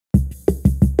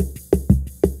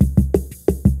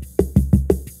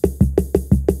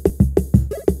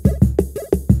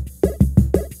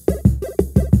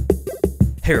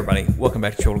Hey everybody, welcome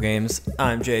back to Chortle Games.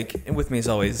 I'm Jake, and with me as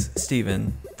always,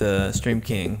 Steven, the Stream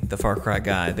King, the Far Cry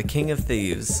guy, the King of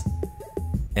Thieves,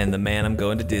 and the man I'm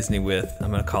going to Disney with. I'm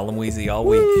going to call him Wheezy all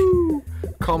week. Woo!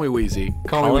 Call me Wheezy.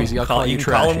 Call me Wheezy. I'll call you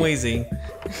Trashy. Call him Wheezy.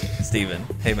 Steven,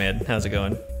 hey man, how's it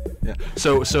going? Yeah.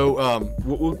 So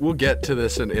we'll get to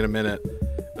this in a minute,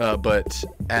 but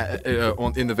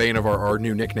in the vein of our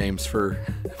new nicknames for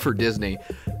Disney,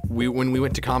 when we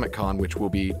went to Comic-Con, which will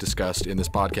be discussed in this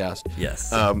podcast, yes,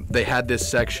 they had this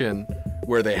section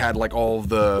where they had like all of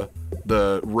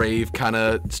the rave kind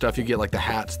of stuff. You get like the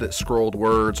hats that scrolled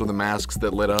words or the masks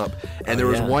that lit up, and there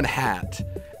was one hat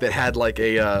that had like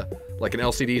an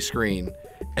LCD screen,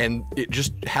 and it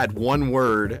just had one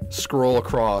word scroll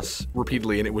across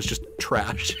repeatedly, and it was just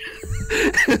trash.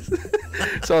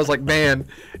 So I was like, man,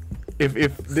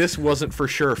 if this wasn't for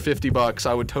sure $50,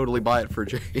 I would totally buy it for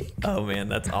Jake. Oh man,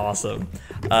 that's awesome.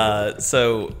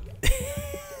 So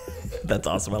that's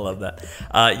awesome. I love that.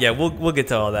 Yeah, we'll get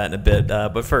to all that in a bit.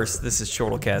 But first, this is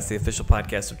Chortlecast, the official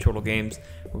podcast of Chortle Games,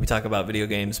 where we talk about video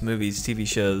games, movies, TV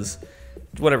shows,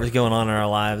 whatever's going on in our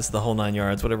lives, the whole 9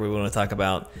 yards, whatever we want to talk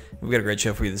about. We've got a great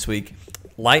show for you this week.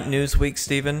 Light news week,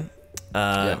 Steven.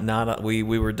 We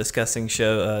were discussing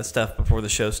show stuff before the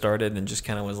show started, and just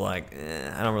kind of was like,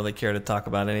 I don't really care to talk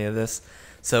about any of this.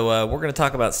 So we're going to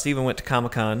talk about Steven went to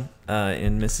Comic-Con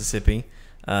in Mississippi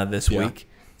this week.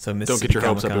 So Mississippi Don't get your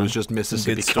hopes Comic-Con. up. It was just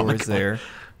Mississippi Some good stories there.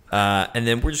 And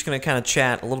then we're just going to kind of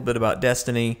chat a little bit about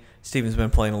Destiny. Steven's been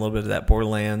playing a little bit of that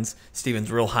Borderlands.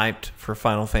 Steven's real hyped for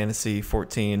Final Fantasy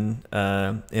 14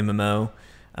 MMO.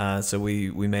 So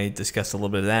we may discuss a little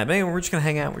bit of that. But anyway, we're just going to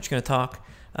hang out. We're just going to talk.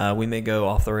 We may go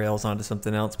off the rails onto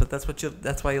something else, but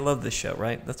that's why you love this show,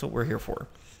 right? That's what we're here for.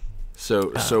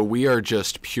 So we are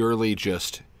just purely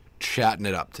just chatting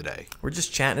it up today. We're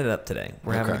just chatting it up today.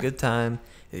 We're having a good time.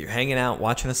 If you're hanging out,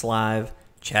 watching us live,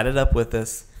 chat it up with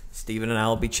us. Steven and I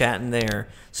will be chatting there.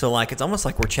 So like it's almost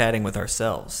like we're chatting with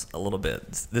ourselves a little bit.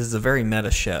 This is a very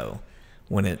meta show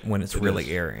when it's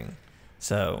really airing.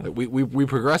 So we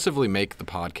progressively make the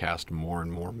podcast more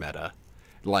and more meta.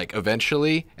 Like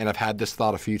eventually, and I've had this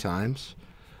thought a few times,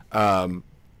 eventually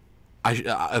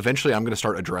I'm going to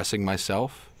start addressing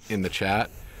myself in the chat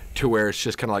to where it's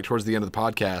just kind of like towards the end of the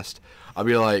podcast, I'll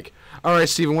be like, all right,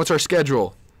 Steven, what's our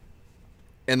schedule?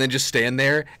 And then just stand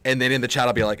there, and then in the chat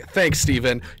I'll be like, thanks,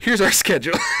 Steven, here's our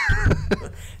schedule.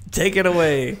 Take it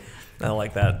away. I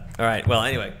like that. All right, well,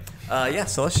 anyway,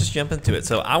 so let's just jump into it.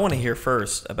 So I want to hear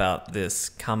first about this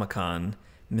Comic-Con,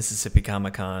 Mississippi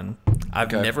Comic-Con.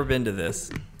 I've never been to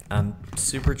this. I'm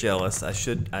super jealous. I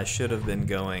should have been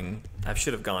going. I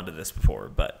should have gone to this before,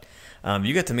 but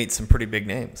you got to meet some pretty big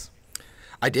names.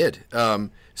 I did.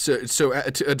 So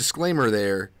a disclaimer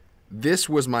there. This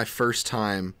was my first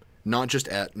time, not just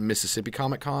at Mississippi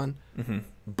Comic-Con,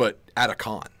 but at a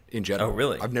con in general. Oh,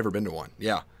 really? I've never been to one.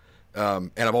 Yeah,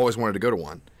 and I've always wanted to go to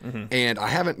one, and I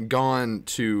haven't gone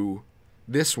to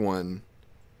this one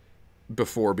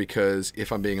before because,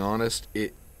 if I'm being honest,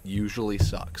 it usually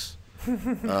sucks.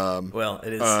 Well,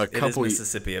 it is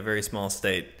Mississippi, a very small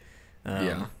state.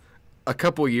 Yeah. A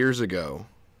couple years ago,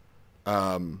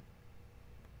 the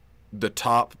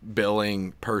top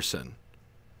billing person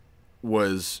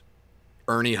was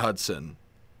Ernie Hudson,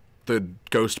 the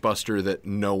Ghostbuster that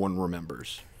no one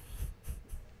remembers.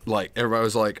 Like, everybody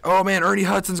was like, oh man, Ernie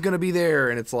Hudson's going to be there.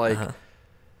 And it's like,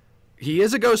 he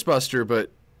is a Ghostbuster, but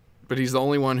he's the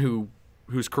only one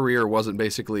whose career wasn't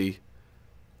basically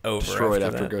over destroyed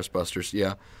after Ghostbusters.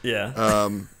 Yeah. Yeah.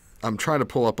 I'm trying to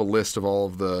pull up a list of all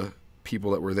of the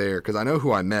people that were there because I know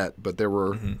who I met, but there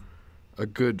were a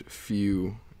good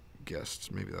few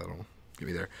guests. Maybe that'll get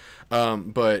me there.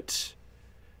 But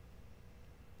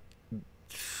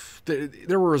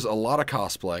there was a lot of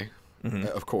cosplay,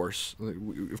 of course.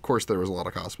 Of course, there was a lot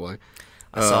of cosplay.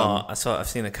 I've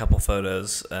seen a couple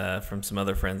photos from some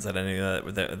other friends that I knew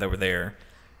that were there.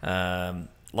 A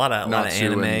lot of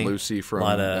anime, and Lucy from a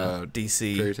lot of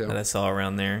DC that I saw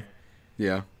around there.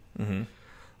 Yeah.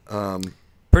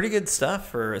 Pretty good stuff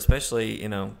for, especially,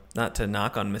 not to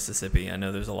knock on Mississippi. I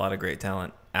know there's a lot of great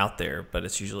talent out there, but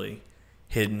it's usually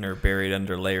hidden or buried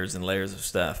under layers and layers of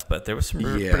stuff. But there was some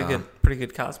pretty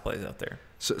good cosplays out there.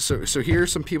 So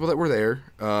here's some people that were there.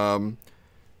 From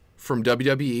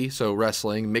WWE, so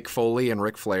wrestling, Mick Foley and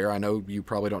Ric Flair. I know you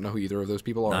probably don't know who either of those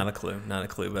people are. Not a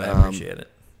clue, but I appreciate it.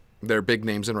 They're big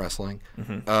names in wrestling.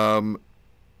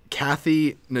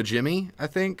 Kathy Najimy, I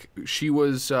think. She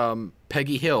was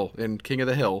Peggy Hill in King of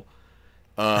the Hill.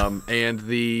 And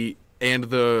the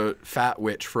fat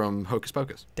witch from Hocus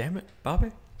Pocus. Damn it,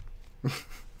 Bobby.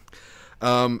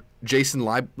 Jason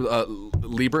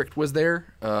Liebrecht was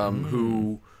there,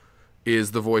 who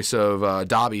is the voice of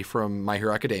Dobby from My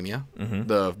Hero Academia,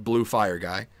 the blue fire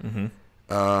guy.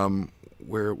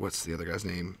 What's the other guy's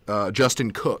name?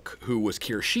 Justin Cook, who was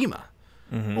Kirishima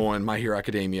on My Hero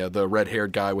Academia, the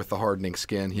red-haired guy with the hardening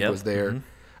skin. He was there.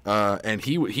 And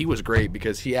he was great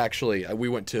because he actually, we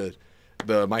went to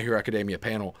the My Hero Academia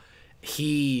panel.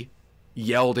 He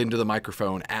yelled into the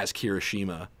microphone as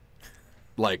Kirishima,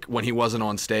 like when he wasn't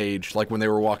on stage, like when they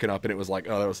were walking up, and it was like,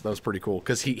 oh, that was pretty cool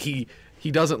because he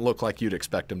doesn't look like you'd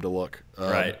expect him to look.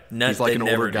 Right. He's like an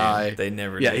older guy. They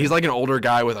never do. Yeah, he's like an older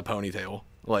guy with a ponytail.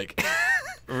 Like,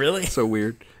 really? So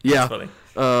weird. Yeah. That's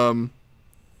funny.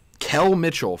 Kel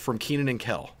Mitchell from Kenan and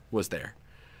Kel was there.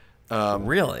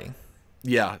 Really?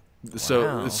 Yeah.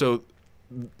 Wow. So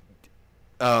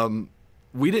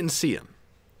we didn't see him.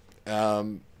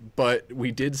 But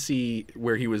we did see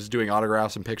where he was doing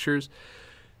autographs and pictures.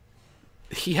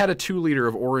 He had a 2-liter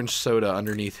of orange soda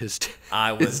underneath his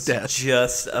I was desk.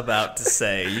 just about to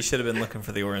say, you should have been looking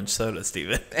for the orange soda,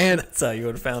 Steven. And that's how you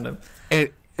would have found him.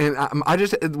 And I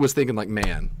just was thinking, like,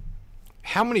 man,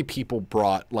 how many people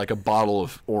brought like a bottle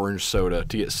of orange soda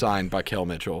to get signed by Kel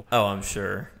Mitchell? Oh, I'm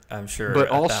sure. But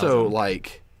also,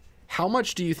 like, how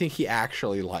much do you think he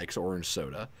actually likes orange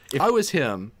soda? If I was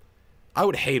him, I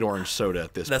would hate orange soda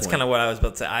at this point. That's kind of what I was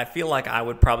about to say. I feel like I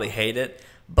would probably hate it.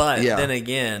 But then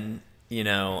again, you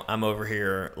know, I'm over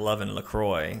here loving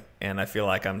LaCroix, and I feel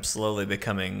like I'm slowly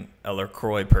becoming a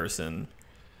LaCroix person.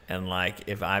 And, like,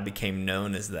 if I became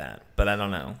known as that. But I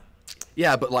don't know.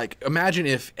 Yeah, but, like, imagine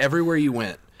if everywhere you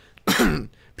went,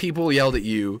 people yelled at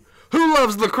you, "Who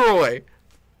loves LaCroix?"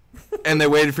 And they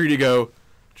waited for you to go,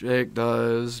 "Jake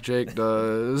does, Jake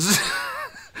does."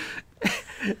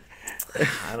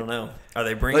 I don't know. Are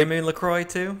they bringing me LaCroix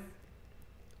too?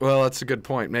 Well, that's a good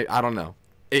point. Maybe, I don't know.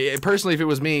 Personally, if it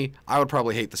was me, I would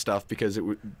probably hate the stuff because it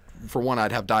would. For one,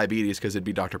 I'd have diabetes because it'd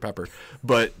be Dr. Pepper.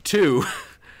 But two,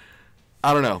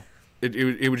 I don't know.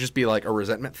 It would just be like a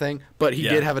resentment thing. But he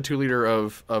did have a 2-liter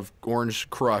of Orange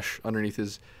Crush underneath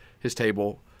his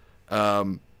table.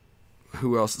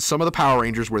 Who else? Some of the Power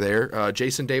Rangers were there.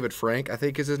 Jason David Frank, I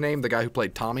think is his name, the guy who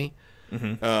played Tommy.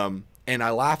 And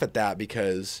I laugh at that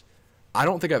because I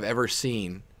don't think I've ever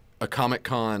seen a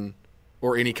Comic-Con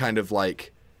or any kind of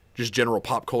like just general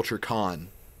pop culture con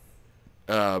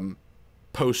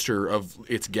poster of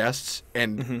its guests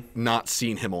and not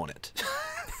seen him on it.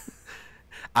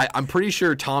 I'm pretty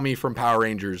sure Tommy from Power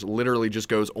Rangers literally just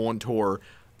goes on tour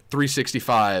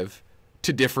 365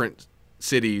 to different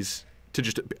cities to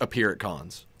just appear at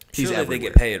cons. He's Surely everywhere. they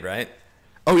get paid, right?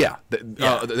 Oh yeah,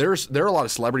 there are a lot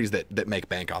of celebrities that make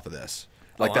bank off of this.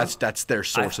 Like that's their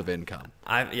source of income.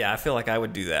 I feel like I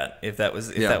would do that if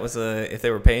they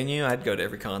were paying you. I'd go to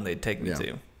every con they'd take me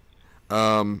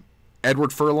to.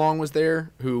 Edward Furlong was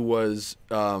there, who was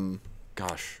John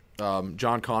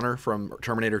Connor from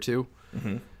Terminator 2.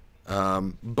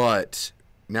 But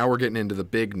now we're getting into the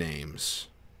big names.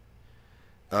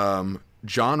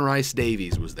 John Rhys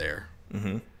Davies was there.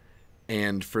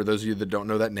 And for those of you that don't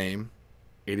know that name,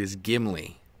 it is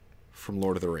Gimli from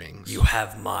Lord of the Rings. You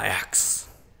have my axe.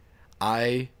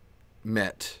 I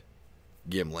met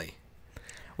Gimli.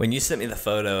 When you sent me the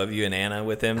photo of you and Anna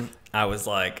with him, I was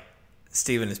like,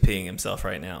 Steven is peeing himself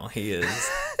right now. He is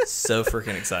so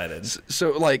freaking excited.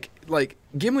 So like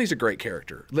Gimli's a great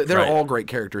character. They're all great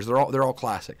characters. They're all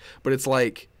classic. But it's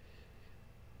like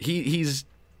he's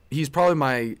probably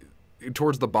my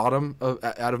towards the bottom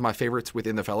out of my favorites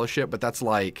within the Fellowship. But that's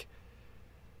like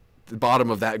the bottom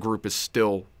of that group is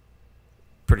still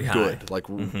pretty high. Good, like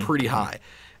pretty high.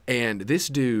 And this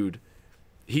dude,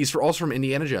 he's also from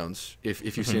Indiana Jones.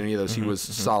 If you've seen any of those, he was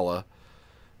Sala.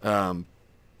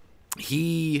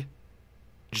 He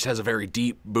just has a very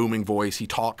deep, booming voice. He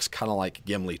talks kind of like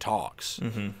Gimli talks.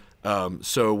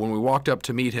 So when we walked up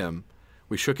to meet him,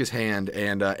 we shook his hand,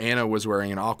 and Anna was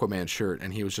wearing an Aquaman shirt,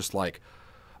 and he was just like,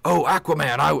 "Oh,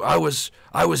 Aquaman,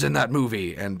 I was in that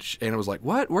movie." And Anna was like,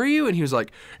 "What? Were you?" And he was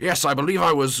like, "Yes, I believe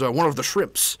I was one of the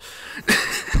shrimps."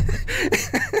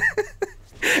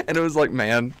 And it was like,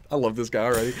 man, I love this guy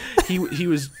already. He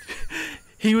was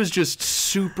just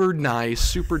super nice,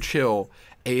 super chill.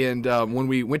 And when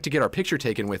we went to get our picture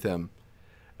taken with him,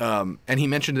 and he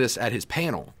mentioned this at his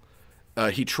panel,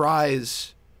 he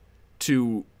tries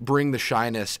to bring the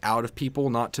shyness out of people,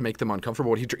 not to make them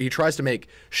uncomfortable. He tries to make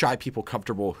shy people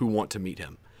comfortable who want to meet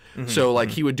him. So, like,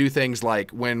 he would do things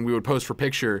like when we would pose for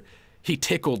picture, he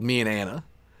tickled me and Anna,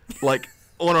 like,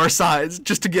 on our sides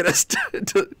just to get us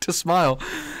to smile.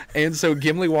 And so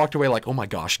Gimli walked away like, "Oh my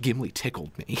gosh, Gimli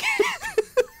tickled me."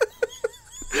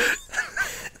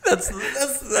 That's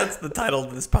the title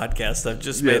of this podcast. I've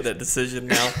just made that decision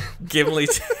now. Gimli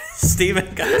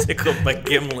Steven got tickled by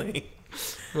Gimli.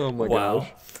 Oh my Wow.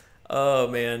 gosh. Oh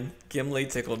man, Gimli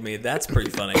tickled me. That's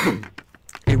pretty funny.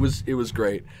 It was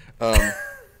great.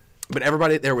 But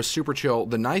everybody there was super chill.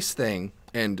 The nice thing,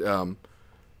 and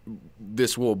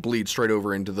this will bleed straight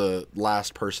over into the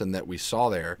last person that we saw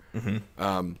there.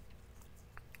 Mm-hmm.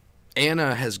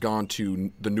 Anna has gone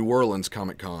to the New Orleans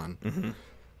Comic Con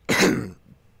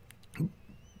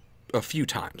a few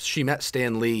times. She met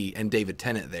Stan Lee and David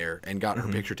Tennant there and got her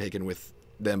picture taken with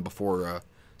them before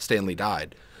Stan Lee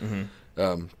died,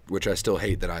 which I still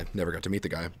hate that I never got to meet the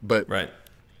guy. But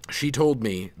she told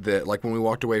me that, like, when we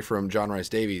walked away from John Rice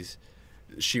Davies,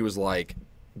 she was like,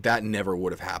 that never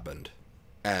would have happened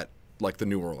at, like, the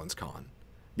New Orleans Con.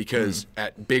 Because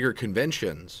at bigger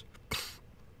conventions,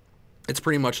 it's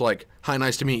pretty much like, hi,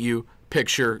 nice to meet you,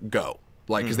 picture, go.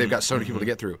 Like, because they've got so many people to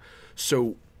get through.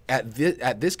 So at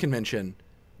this convention,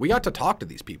 we got to talk to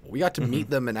these people. We got to meet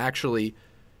them and actually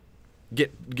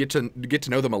get to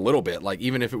know them a little bit. Like,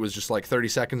 even if it was just like 30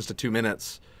 seconds to 2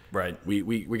 minutes, Right.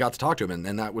 we got to talk to them,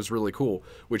 and that was really cool.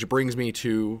 Which brings me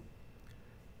to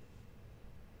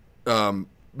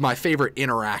my favorite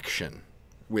interaction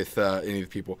with any of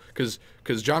the people,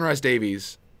 because John Rice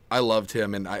Davies, I loved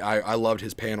him, and I loved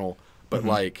his panel. But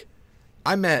like,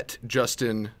 I met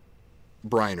Justin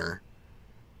Briner,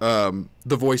 the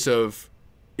voice of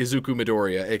Izuku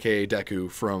Midoriya, aka Deku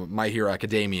from My Hero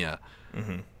Academia.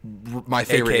 My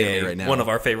favorite anime right now. One of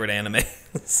our favorite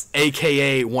animes.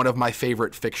 AKA one of my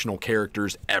favorite fictional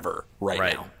characters ever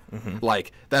right now.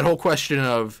 Like, that whole question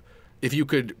of, if you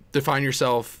could define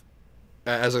yourself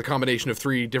as a combination of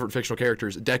 3 different fictional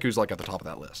characters, Deku's like at the top of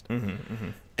that list.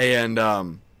 And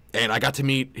I got to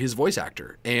meet his voice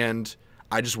actor, and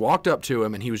I just walked up to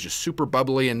him, and he was just super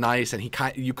bubbly and nice, and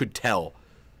you could tell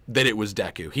that it was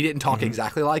Deku. He didn't talk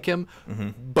exactly like him,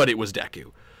 but it was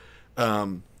Deku.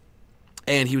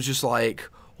 And he was just like,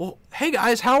 well, hey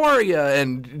guys, how are you?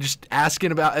 And just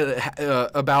asking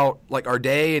about like our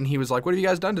day. And he was like, what have you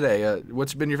guys done today?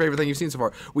 What's been your favorite thing you've seen so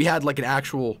far? We had like an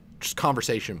actual just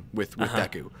conversation with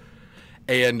Deku.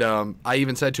 And I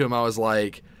even said to him, I was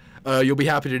like, you'll be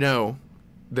happy to know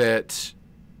that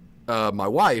my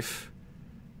wife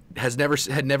had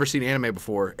never seen anime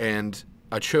before, and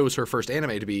I chose her first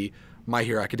anime to be My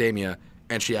Hero Academia,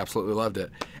 and she absolutely loved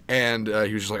it. And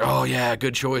he was just like, oh yeah,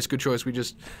 good choice.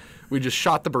 We just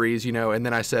shot the breeze, you know. And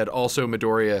then I said, also,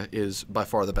 Midoriya is by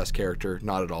far the best character,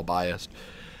 not at all biased.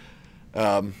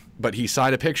 But he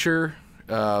signed a picture.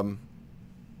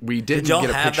 We didn't Did y'all get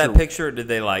a have picture. that picture, or did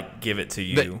they like give it to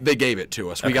you? They gave it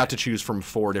to us. We got to choose from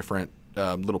 4 different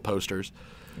little posters.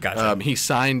 Gotcha. He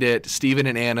signed it. Steven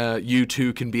and Anna, you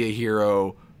too can be a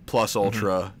hero. Plus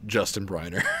Ultra, Justin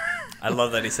Briner. I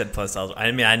love that he said plus ultra.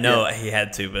 I mean, I know he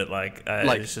had to, but like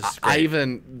it's just great. I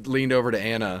even leaned over to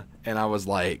Anna, and I was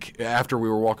like, after we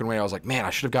were walking away, I was like, man,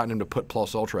 I should have gotten him to put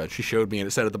plus ultra. And she showed me, and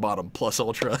it said at the bottom, plus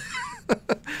ultra.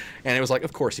 And it was like,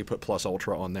 of course he put plus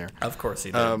ultra on there. Of course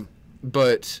he did.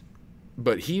 But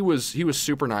he was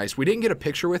super nice. We didn't get a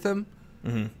picture with him,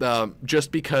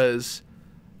 just because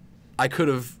I could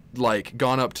have like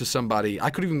gone up to somebody. I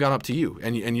could have even gone up to you,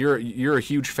 and you're a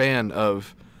huge fan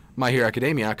of My Hero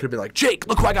Academia. I could have been like, Jake,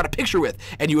 look who I got a picture with,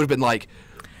 and you would have been like,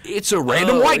 it's a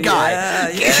random white guy.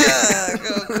 Yeah,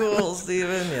 cool,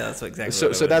 Steven. Yeah, that's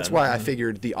exactly. So that's why I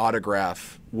figured the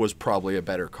autograph was probably a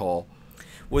better call.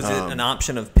 Was it an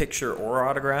option of picture or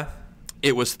autograph?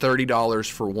 It was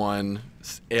 $30 for one,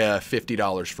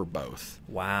 $50 for both.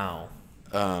 Wow.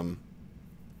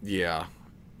 Yeah,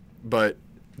 but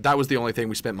that was the only thing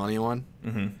we spent money on,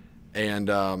 and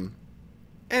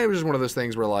it was just one of those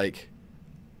things where, like,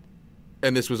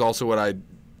 and this was also what I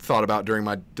thought about during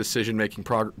my decision-making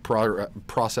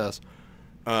process.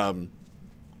 As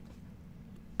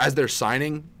they're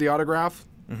signing the autograph,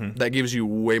 that gives you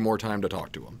way more time to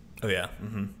talk to them. Oh yeah.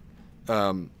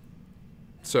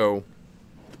 So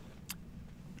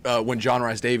when John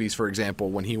Rice Davies, for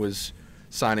example, when he was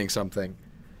signing something,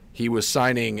 he was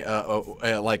signing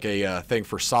like a thing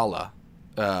for Sala,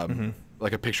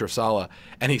 like a picture of Sala,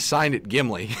 and he signed it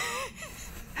Gimli.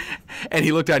 And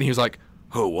he looked at it and he was like,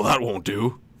 oh, well, that won't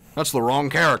do. That's the wrong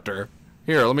character.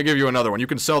 Here, let me give you another one. You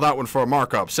can sell that one for a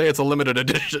markup. Say it's a limited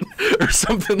edition or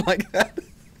something like that.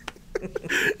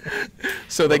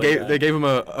 So they gave him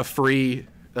a free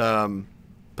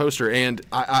poster, and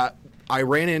I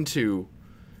ran into,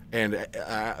 and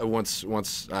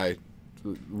once I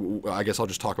guess I'll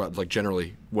just talk about like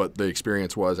generally what the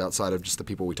experience was outside of just the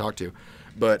people we talked to,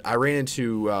 but I ran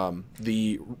into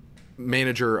the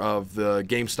manager of the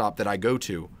GameStop that I go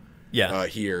to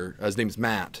here. His name's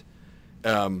Matt,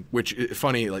 which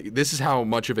funny, like, this is how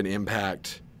much of an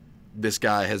impact this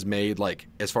guy has made, like,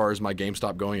 as far as my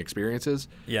GameStop going experiences.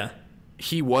 Yeah.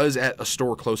 He was at a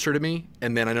store closer to me,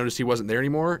 and then I noticed he wasn't there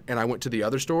anymore, and I went to the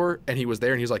other store, and he was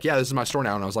there, and he was like, yeah, this is my store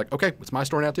now. And I was like, okay, it's my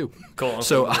store now too. Cool.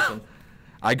 So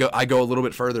I go a little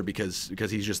bit further because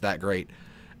he's just that great.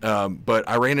 But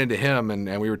I ran into him,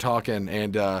 and we were talking,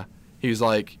 and he was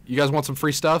like, you guys want some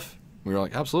free stuff? We were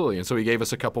like, absolutely. And so he gave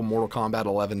us a couple Mortal Kombat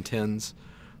 11 tins,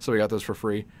 so we got those for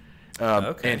free.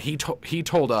 Okay. And he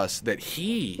told us that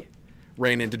he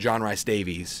ran into John Rice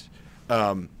Davies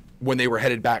when they were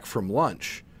headed back from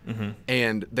lunch. Mm-hmm.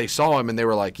 And they saw him, and they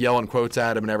were like yelling quotes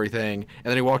at him and everything. And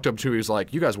then he walked up to him, he was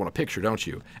like, you guys want a picture, don't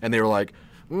you? And they were like,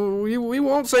 we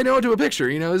won't say no to a picture.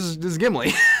 You know, this is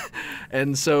Gimli.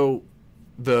 And so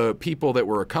the people that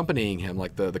were accompanying him,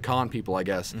 like the con people, I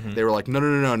guess, mm-hmm. they were like, no,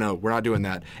 we're not doing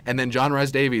that. And then John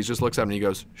Rice Davies just looks at him and he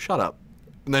goes, shut up.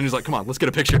 And then he's like, come on, let's get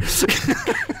a picture.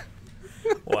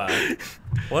 Wow.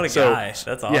 What a guy. That's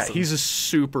awesome. Yeah, he's a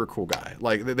super cool guy.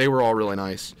 Like, they were all really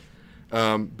nice.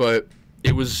 But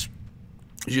it was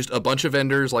just a bunch of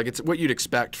vendors. Like, it's what you'd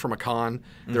expect from a con.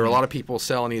 Mm-hmm. There were a lot of people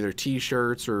selling either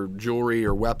T-shirts or jewelry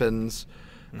or weapons,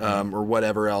 mm-hmm. Or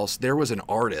whatever else. There was an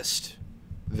artist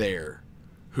there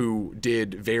who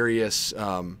did various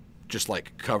just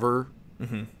like cover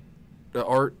mm-hmm.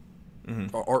 art.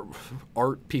 Mm-hmm.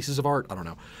 art pieces of art. I don't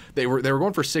know. They were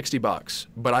going for $60,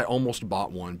 but I almost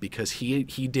bought one because he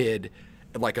did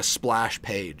like a splash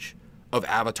page of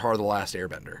Avatar: The Last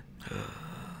Airbender,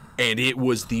 and it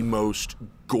was the most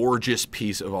gorgeous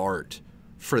piece of art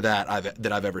for that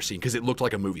I've ever seen, because it looked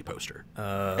like a movie poster.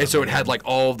 And so it had like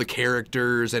all of the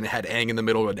characters, and it had Aang in the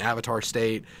middle of an Avatar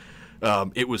state.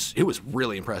 It was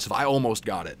really impressive. I almost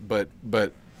got it, but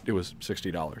it was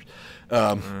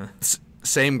 $60.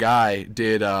 Same guy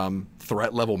did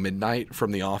Threat Level Midnight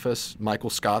from The Office, Michael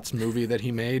Scott's movie that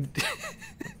he made.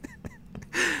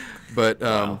 But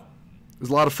wow. It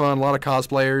was a lot of fun, a lot of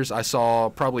cosplayers. I saw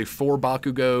probably 4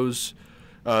 Bakugos,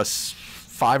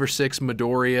 5 or 6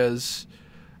 Midoriyas,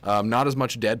 not as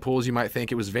much Deadpool as you might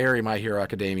think. It was very My Hero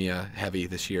Academia heavy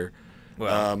this year.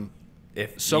 Well,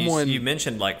 if someone you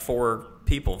mentioned like 4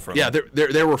 people from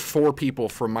there were 4 people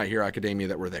from My Hero Academia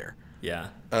that were there. Yeah.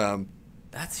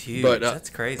 That's huge. But, that's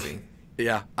crazy.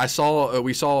 Yeah, we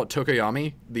saw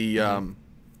Tokoyami, the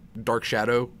mm-hmm. Dark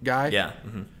Shadow guy. Yeah.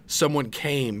 Mm-hmm. Someone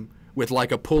came with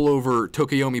like a pullover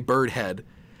Tokoyami bird head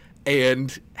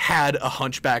and had a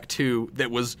Hunchback 2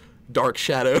 that was Dark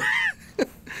Shadow.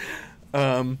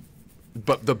 But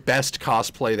the best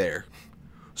cosplay there.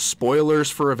 Spoilers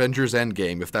for Avengers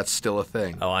Endgame, if that's still a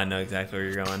thing. Oh, I know exactly where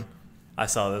you're going. I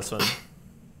saw this one.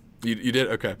 You did?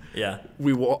 Okay. Yeah.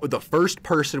 The first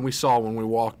person we saw when we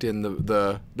walked in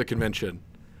the convention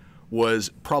was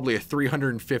probably a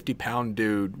 350-pound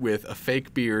dude with a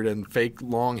fake beard and fake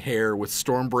long hair with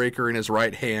Stormbreaker in his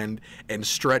right hand and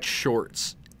stretch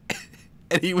shorts.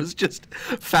 And he was just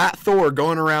Fat Thor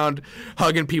going around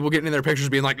hugging people, getting in their pictures,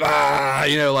 being like,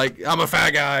 like, I'm a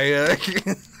fat guy. I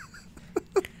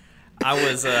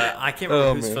can't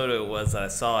remember whose photo it was that I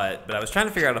saw it, but I was trying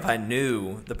to figure out if I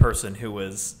knew the person who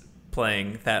was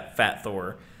playing that Fat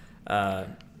Thor,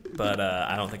 but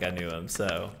I don't think I knew him,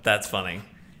 so that's funny.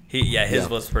 His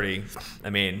was pretty, I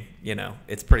mean,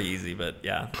 it's pretty easy, but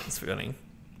yeah, it's funny.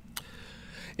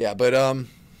 Yeah, but so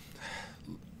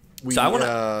I want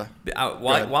to,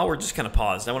 while we're just kind of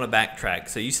paused, I want to backtrack.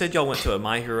 So you said y'all went to a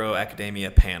My Hero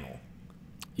Academia panel.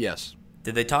 Yes.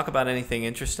 Did they talk about anything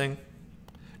interesting?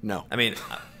 No. I mean,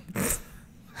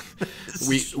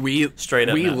 we straight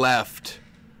up left.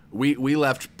 We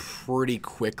left pretty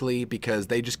quickly because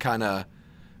they just kind of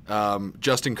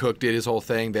Justin Cook did his whole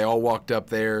thing. They all walked up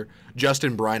there.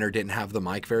 Justin Briner didn't have the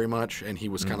mic very much, and he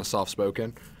was kind of soft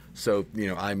spoken, so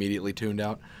I immediately tuned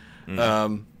out.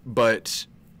 But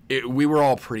we were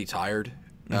all pretty tired,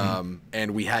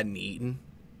 and we hadn't eaten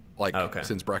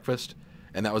since breakfast,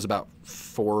 and that was about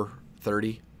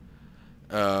 4:30.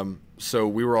 So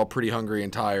we were all pretty hungry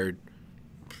and tired.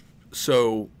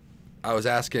 So I was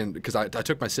asking, because I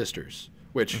took my sisters,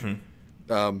 which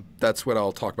that's what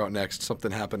I'll talk about next.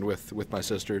 Something happened with my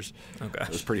sisters. Okay. It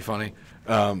was pretty funny.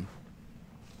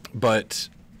 But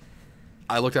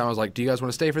I looked at them, I was like, do you guys want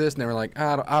to stay for this? And they were like,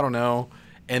 I don't know.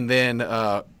 And then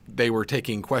they were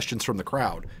taking questions from the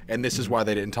crowd. And this is why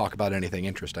they didn't talk about anything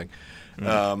interesting.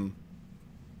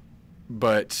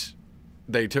 But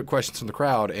they took questions from the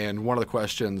crowd, and one of the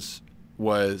questions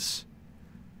was,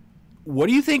 what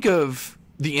do you think of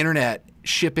the internet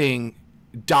shipping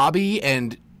Dabi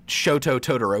and Shoto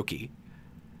Todoroki?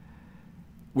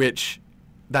 Which,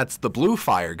 that's the Blue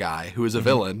Fire guy, who is a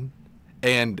villain,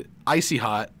 and Icy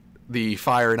Hot, the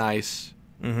Fire and Ice.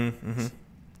 And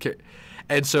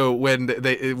And so when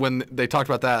they talked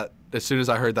about that, as soon as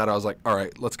I heard that, I was like, all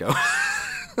right, let's go.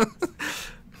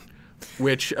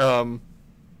 Which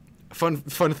fun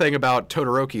thing about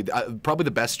Todoroki, probably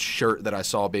the best shirt that I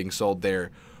saw being sold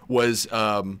there was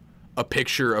a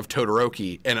picture of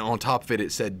Todoroki, and on top of it,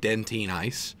 it said Dentine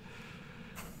Ice.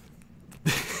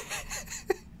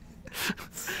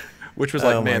 Which was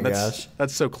like, man, that's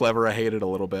so clever. I hate it a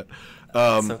little bit.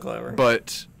 So clever.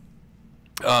 But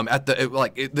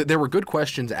there were good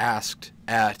questions asked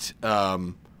at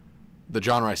the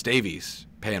John Rice Davies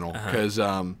panel, because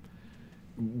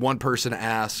one person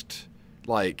asked,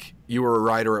 like, you were a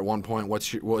writer at one point.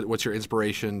 What's your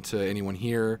inspiration to anyone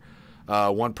here?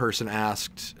 One person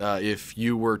asked if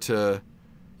Spielberg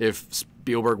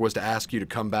was to ask you to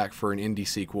come back for an indie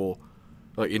sequel,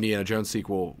 like Indiana Jones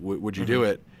sequel, would you do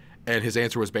it? And his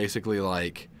answer was basically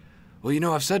like,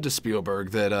 well, I've said to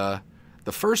Spielberg that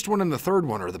the first one and the third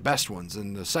one are the best ones,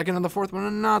 and the second and the fourth one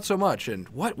are not so much. And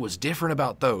what was different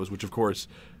about those? Which, of course,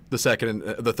 the second and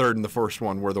the third and the first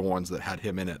one were the ones that had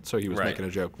him in it. So he was making a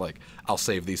joke like, I'll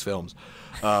save these films.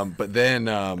 But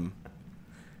then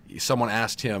someone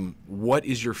asked him, what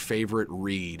is your favorite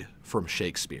read from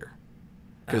Shakespeare?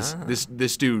 Because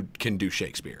this dude can do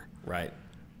Shakespeare. Right.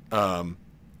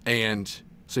 And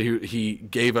so he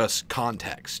gave us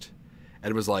context.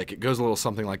 And it was like, it goes a little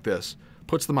something like this.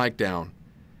 Puts the mic down,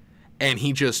 and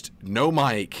he just, no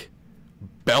mic,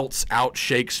 belts out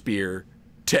Shakespeare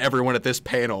to everyone at this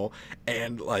panel.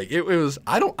 And like, it was,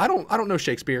 I don't know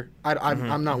Shakespeare.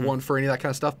 I'm not one for any of that kind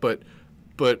of stuff, but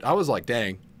I was like,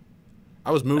 dang,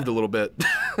 I was moved a little bit.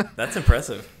 That's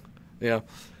impressive. Yeah.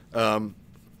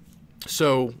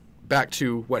 So back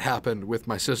to what happened with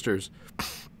my sisters.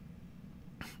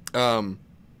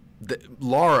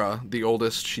 Laura, the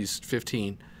oldest, she's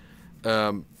 15.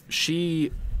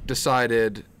 She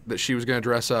decided that she was going to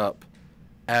dress up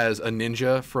as a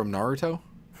ninja from Naruto.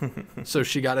 So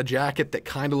she got a jacket that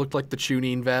kind of looked like the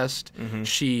Chunin vest.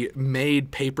 She made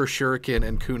paper shuriken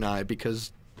and kunai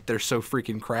because they're so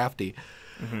freaking crafty.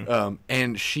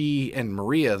 And she and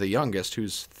Maria, the youngest,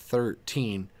 who's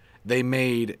 13, they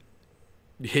made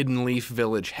Hidden Leaf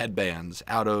Village headbands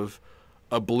out of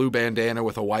a blue bandana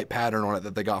with a white pattern on it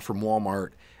that they got from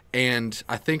Walmart. And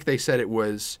I think they said it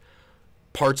was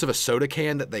parts of a soda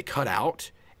can that they cut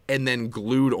out and then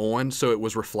glued on so it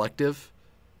was reflective.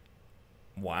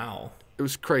 Wow. It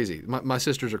was crazy. My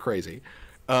sisters are crazy.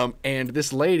 And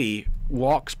this lady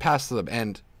walks past them,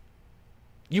 and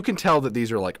you can tell that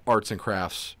these are like arts and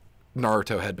crafts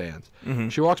Naruto headbands.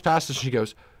 She walks past us and she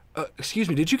goes, excuse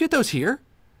me, did you get those here?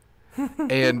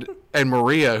 and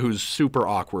Maria, who's super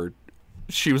awkward,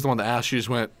 she was the one that asked. She just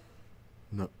went,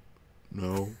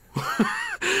 no.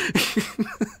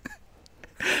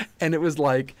 And it was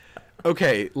like,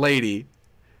 okay, lady,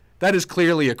 that is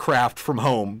clearly a craft from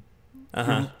home.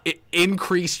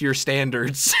 Increase your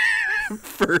standards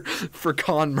for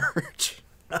con merch.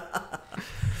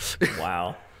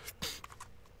 Wow.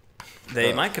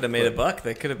 They might could have made a buck.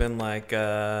 They could have been like...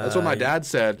 that's what my dad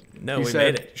said. No, he we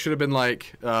said, made it. Should have been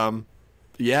like,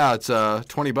 yeah, it's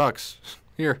 $20.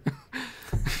 Here.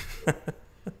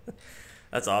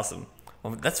 That's awesome.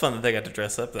 Well, that's fun that they got to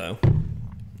dress up, though.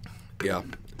 Yeah.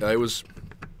 It was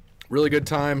really good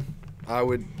time.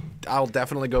 I'll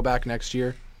definitely go back next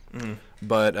year.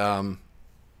 But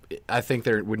I think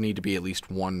there would need to be at least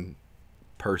one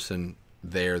person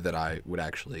there that I would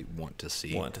actually want to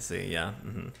see. Yeah.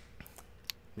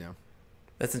 Yeah.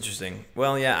 That's interesting.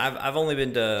 Well, yeah, I've only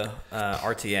been to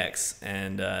RTX,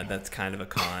 and that's kind of a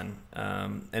con,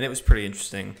 and it was pretty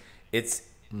interesting. It's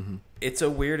a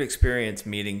weird experience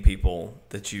meeting people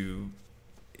that you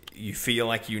feel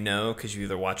like because you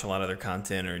either watch a lot of their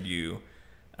content or you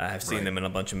have seen them in a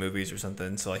bunch of movies or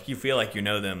something. So like you feel like you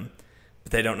know them,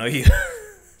 but they don't know you.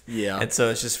 Yeah. And so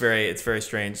it's very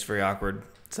strange. It's very awkward.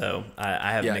 So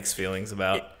I have mixed feelings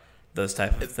about those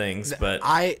type of things. But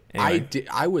anyway.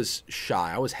 I was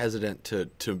shy. I was hesitant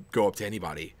to go up to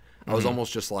anybody. I was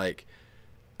almost just like,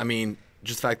 I mean,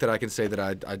 just the fact that I can say that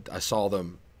I saw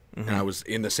them and I was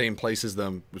in the same place as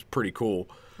them was pretty cool.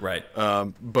 Right.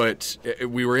 But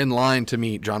we were in line to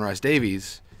meet John Rice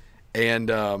Davies,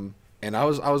 and I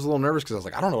was a little nervous because I was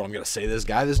like, I don't know what I'm gonna say to this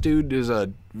guy. This dude is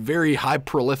a very high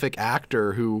prolific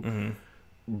actor who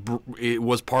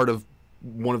was part of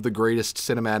one of the greatest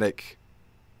cinematic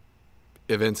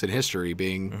events in history,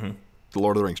 being the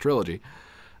Lord of the Rings trilogy.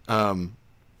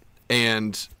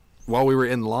 And while we were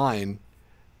in line,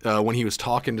 when he was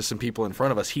talking to some people in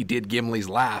front of us, he did Gimli's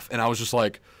laugh, and I was just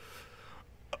like,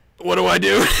 what do I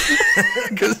do?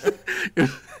 Because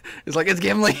it's like, it's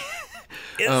Gimli.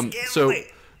 It's Gimli.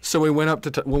 So we went up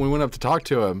to when we went up to talk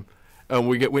to him,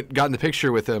 got in the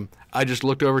picture with him. I just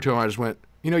looked over to him. I just went,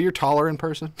 you're taller in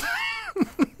person.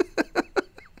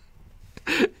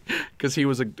 Because he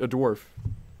was a dwarf.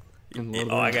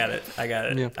 Oh, I got it.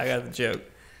 Yeah. I got the joke.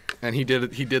 And he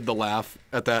did the laugh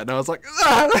at that, and I was like,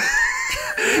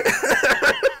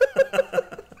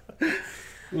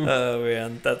 oh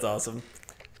man, that's awesome.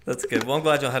 That's good. Well, I'm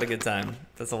glad y'all had a good time.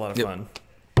 That's a lot of fun.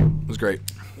 It was great.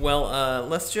 Well,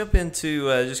 let's jump into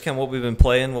just kind of what we've been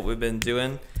playing, what we've been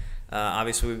doing.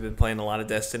 Obviously, we've been playing a lot of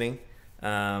Destiny.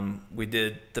 We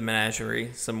did the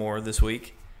Menagerie some more this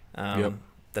week.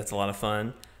 That's a lot of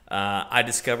fun. I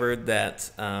discovered that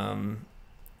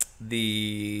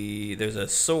there's a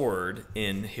sword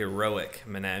in Heroic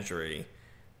Menagerie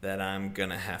that I'm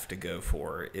going to have to go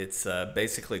for. It's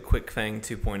basically Quick Fang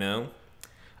 2.0.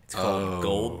 It's called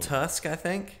Gold Tusk, I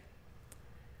think.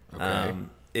 Okay.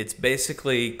 It's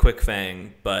basically Quick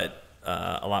Fang, but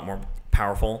a lot more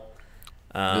powerful.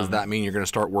 Does that mean you're going to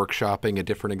start workshopping a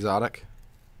different exotic?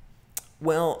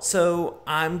 Well, so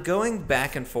I'm going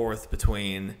back and forth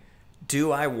between,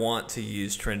 do I want to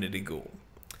use Trinity Ghoul,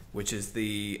 which is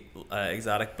the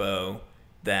exotic bow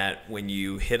that when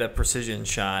you hit a precision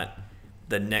shot,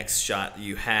 the next shot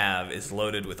you have is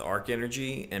loaded with arc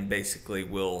energy and basically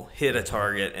will hit a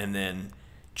target and then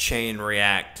chain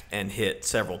react and hit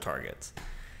several targets.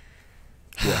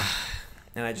 Yeah.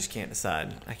 And I just can't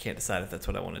decide. I can't decide if that's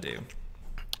what I want to do.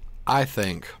 I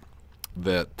think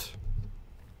that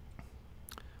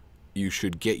you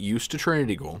should get used to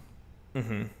Trinity Ghoul.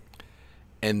 Mm-hmm.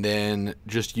 And then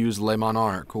just use Le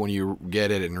Monarque when you get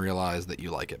it and realize that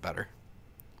you like it better.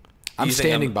 I'm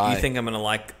standing by. You think I'm going to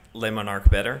like Le Monarque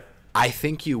better? I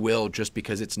think you will, just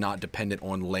because it's not dependent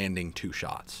on landing 2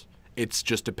 shots. It's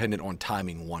just dependent on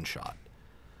timing 1 shot.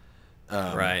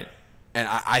 Right. And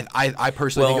I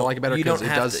personally think I like it better because it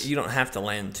does. You don't have to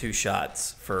land 2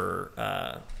 shots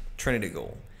for Trinity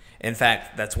Ghoul. In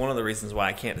fact, that's one of the reasons why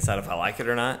I can't decide if I like it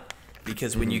or not.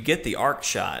 Because when you get the arc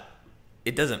shot,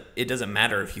 it doesn't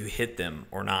matter if you hit them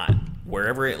or not.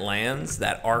 Wherever it lands,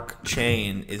 that arc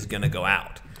chain is going to go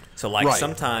out. So like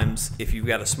sometimes if you've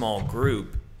got a small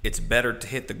group, it's better to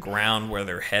hit the ground where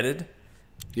they're headed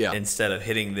instead of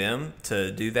hitting them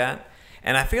to do that.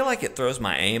 And I feel like it throws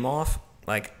my aim off.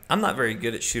 Like, I'm not very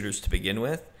good at shooters to begin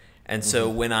with. And so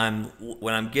when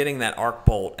I'm getting that arc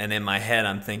bolt and in my head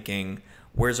I'm thinking,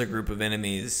 where's a group of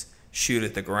enemies, shoot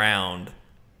at the ground,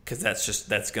 because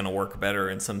that's going to work better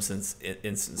in some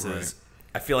instances. Right.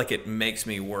 I feel like it makes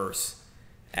me worse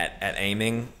at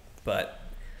aiming, but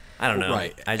I don't know.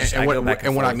 Right.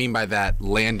 And what I mean by that,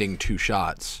 landing 2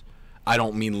 shots, I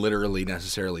don't mean literally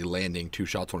necessarily landing 2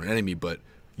 shots on an enemy, but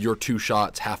your 2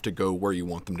 shots have to go where you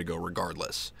want them to go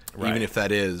regardless, even if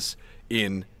that is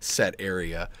in set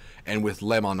area. And with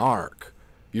Le Monarque,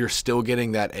 you're still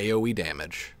getting that AoE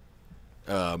damage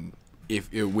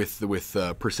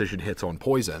with precision hits on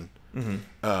poison,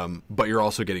 but you're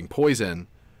also getting poison,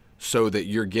 so that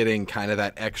you're getting kind of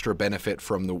that extra benefit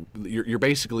from you're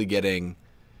basically getting,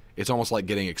 it's almost like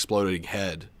getting exploding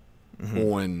head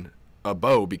on a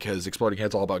bow, because exploding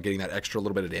head's all about getting that extra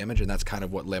little bit of damage, and that's kind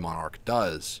of what Le Monarque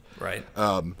does. Right.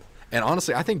 And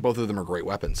honestly, I think both of them are great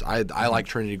weapons. I like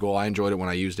Trinity Ghoul. I enjoyed it when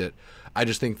I used it. I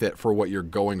just think that for what you're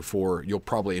going for, you'll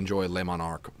probably enjoy Le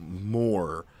Monarque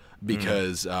more,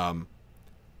 because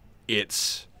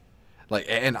it's like,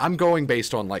 and I'm going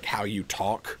based on like how you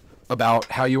talk about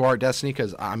how you are at Destiny,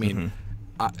 because I mean,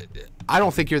 I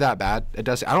don't think you're that bad at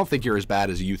Destiny. I don't think you're as bad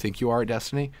as you think you are at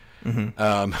Destiny.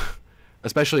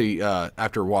 Especially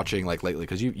after watching like lately,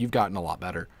 because you've gotten a lot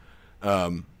better.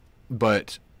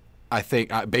 But I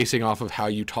think basing off of how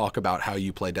you talk about how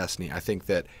you play Destiny, I think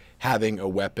that having a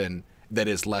weapon that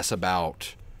is less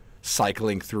about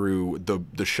cycling through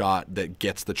the shot that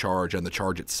gets the charge and the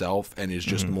charge itself, and is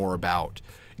just more about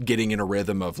getting in a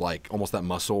rhythm of like almost that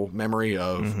muscle memory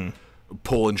of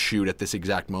pull and shoot at this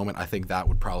exact moment, I think that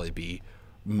would probably be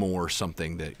more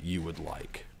something that you would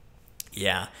like.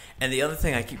 Yeah. And the other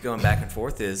thing I keep going back and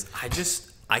forth is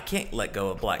I can't let go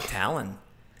of Black Talon.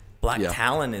 Black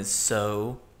Talon is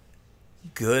so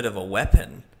good of a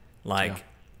weapon. Like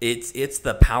it's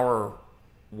the power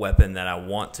weapon that I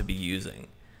want to be using.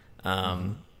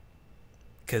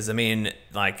 Because I mean,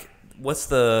 like, what's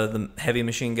the heavy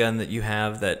machine gun that you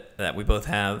have that we both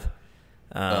have?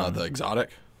 The exotic,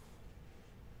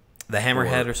 the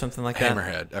hammerhead or something like that.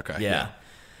 Hammerhead. Okay. Yeah.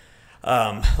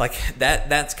 Like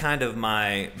that's kind of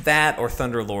that or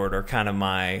Thunderlord are kind of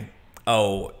my,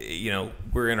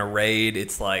 we're in a raid.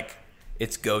 It's like,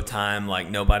 it's go time. Like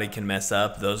nobody can mess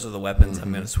up. Those are the weapons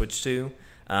I'm going to switch to.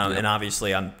 And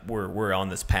obviously we're on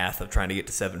this path of trying to get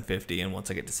to 750. And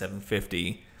once I get to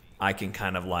 750, I can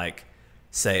kind of like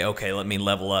say, okay, let me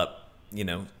level up,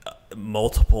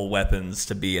 multiple weapons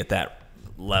to be at that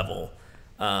level.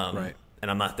 Right. And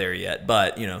I'm not there yet,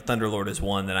 but Thunderlord is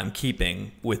one that I'm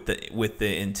keeping with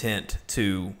the intent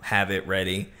to have it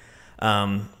ready.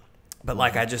 But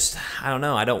like I don't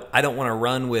know. I don't want to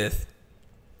run with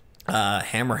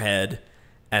Hammerhead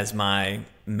as my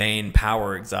main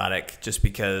power exotic just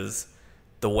because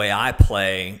the way I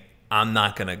play, I'm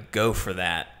not gonna go for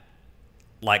that.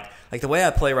 Like the way I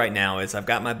play right now is I've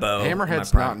got my bow.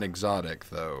 Hammerhead's not an exotic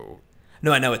though.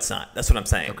 No, I know it's not. That's what I'm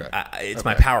saying. Okay. It's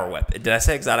my power weapon. Did I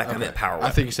say exotic? I meant power weapon. I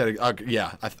think you said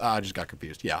yeah. I just got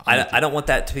confused. Yeah. I don't want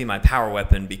that to be my power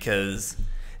weapon because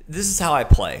this is how I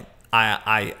play.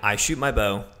 I shoot my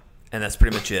bow, and that's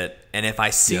pretty much it. And if I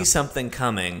see something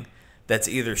coming that's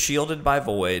either shielded by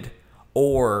void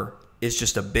or is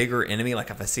just a bigger enemy, like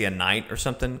if I see a knight or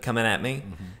something coming at me,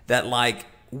 that like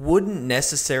wouldn't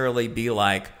necessarily be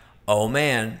like, oh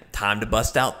man, time to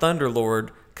bust out Thunderlord.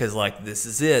 Because, like, this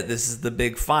is it. This is the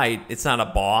big fight. It's not a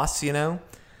boss,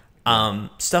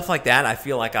 Stuff like that, I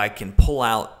feel like I can pull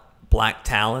out Black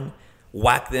Talon,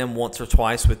 whack them once or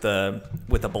twice with a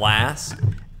blast,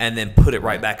 and then put it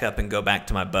right back up and go back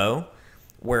to my bow.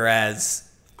 Whereas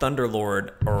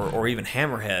Thunderlord or even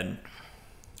Hammerhead,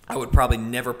 I would probably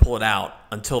never pull it out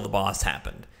until the boss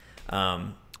happened,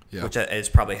 which is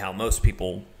probably how most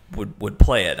people would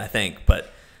play it, I think.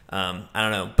 But I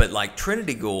don't know. But, like,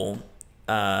 Trinity Ghoul...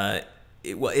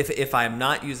 if I'm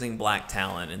not using Black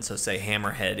Talon, and so say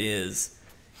Hammerhead is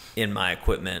in my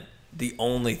equipment, the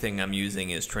only thing I'm using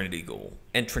is Trinity Ghoul,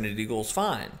 and Trinity Ghoul's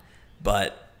fine,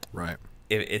 but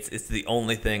it's the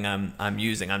only thing I'm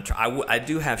using. I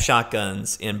do have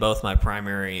shotguns in both my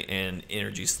primary and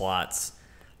energy slots,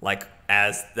 like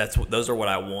those are what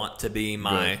I want to be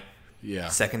my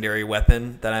secondary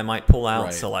weapon that I might pull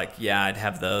out. So like I'd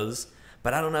have those.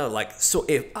 But I don't know, like, so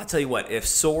I'll tell you what, if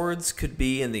swords could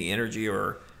be in the energy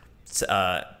or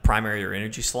primary or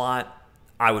energy slot,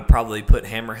 I would probably put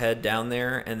Hammerhead down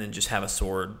there and then just have a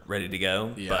sword ready to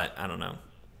go. Yeah. But I don't know.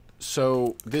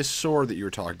 So this sword that you were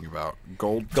talking about,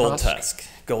 Gold Tusk,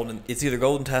 it's either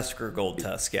Golden Tusk or Gold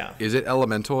Tusk. Yeah. Is it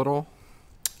elemental at all?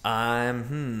 I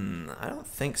don't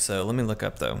think so. Let me look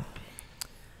up though.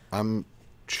 I'm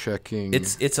checking.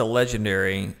 It's a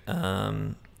legendary.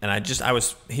 And I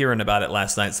was hearing about it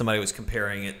last night. Somebody was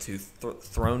comparing it to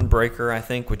Thronebreaker, I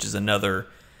think, which is another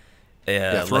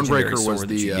legendary sword was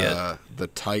the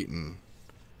Titan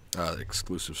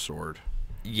exclusive sword.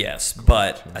 Yes,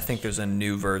 but I think there's a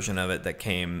new version of it that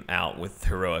came out with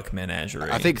Heroic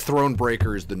Menagerie. I think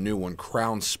Thronebreaker is the new one.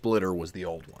 Crown Splitter was the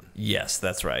old one. Yes,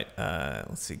 that's right.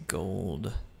 Let's see,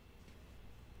 Golden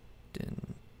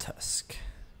Tusk.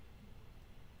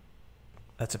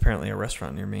 That's apparently a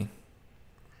restaurant near me.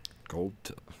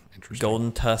 Interesting.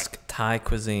 Golden Tusk Thai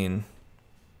cuisine.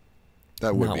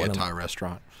 That would be a Thai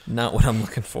restaurant. Not what I'm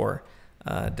looking for.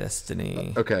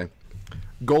 Destiny. Okay.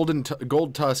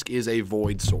 Gold Tusk is a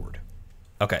void sword.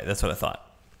 Okay, that's what I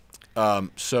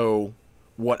thought. So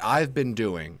what I've been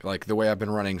doing, like the way I've been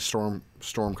running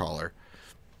Stormcaller,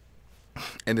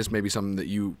 and this may be something that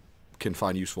you can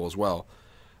find useful as well.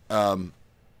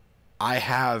 I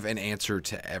have an answer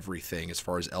to everything as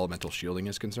far as elemental shielding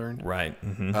is concerned. Right.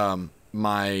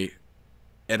 My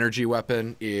energy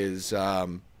weapon is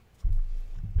sorry,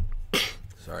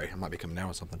 I might be coming down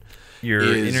with something. Your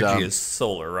energy is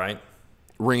solar, right?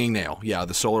 Ringing Nail, yeah,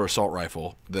 the solar assault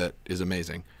rifle that is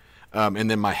amazing. And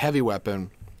then my heavy weapon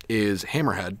is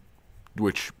Hammerhead,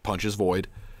 which punches void.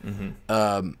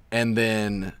 And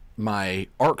then my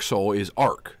Arc Soul is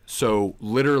Arc. So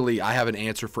literally I have an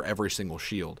answer for every single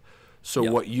shield. So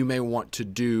what you may want to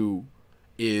do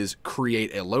is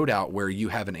create a loadout where you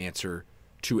have an answer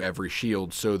to every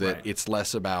shield so that it's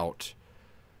less about,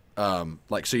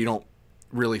 like, so you don't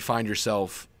really find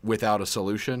yourself without a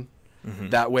solution.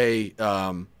 That way,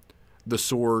 the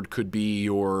sword could be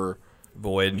your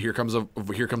void. Here comes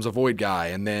a void guy,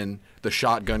 and then the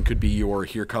shotgun could be your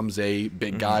here comes a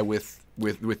big guy with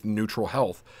neutral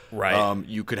health. Right.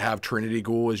 You could have Trinity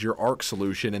Ghoul as your arc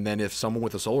solution, and then if someone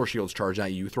with a solar shield's charged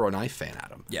at you, throw a knife fan at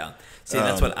them. Yeah. See,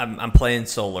 that's what I'm playing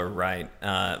solar, right?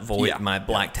 Void. Yeah. My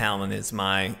Black Talon is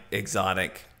my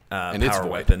exotic power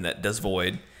weapon that does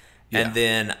void. Yeah. And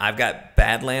then I've got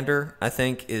Badlander, I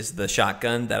think, is the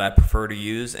shotgun that I prefer to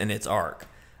use, and it's arc.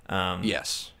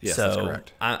 Yes, so that's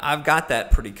correct. I've got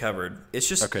that pretty covered. It's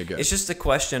just okay, good. It's just a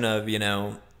question of,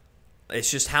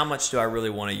 it's just how much do I really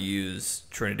want to use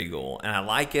Trinity Ghoul, and I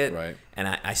like it, and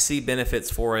I see benefits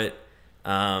for it,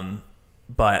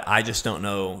 but I just don't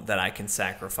know that I can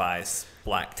sacrifice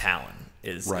Black Talon.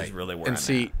 Is really where I'm at. And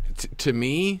see, to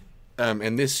me,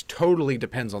 and this totally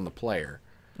depends on the player.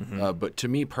 But to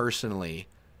me personally,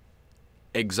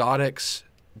 exotics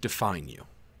define you.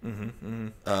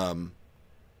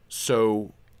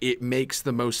 So it makes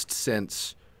the most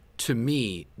sense to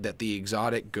me that the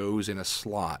exotic goes in a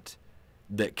slot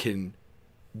that can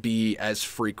be as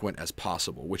frequent as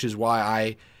possible, which is why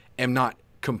I am not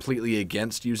completely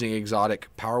against using exotic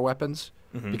power weapons,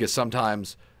 because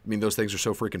sometimes, I mean, those things are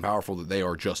so freaking powerful that they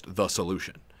are just the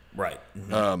solution. Right.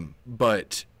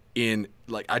 But in,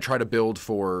 like, I try to build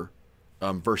for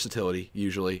versatility,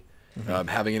 usually,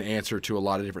 having an answer to a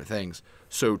lot of different things.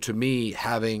 So to me,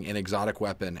 having an exotic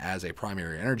weapon as a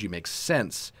primary energy makes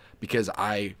sense, because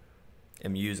I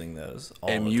am using those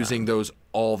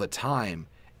all the time.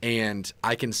 And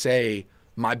I can say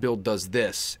my build does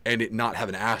this and it not have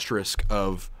an asterisk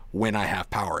of when I have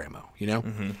power ammo, you know?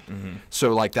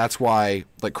 So, like, that's why,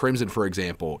 like, Crimson, for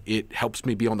example, it helps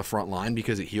me be on the front line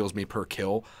because it heals me per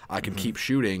kill. I can keep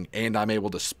shooting, and I'm able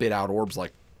to spit out orbs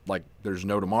like there's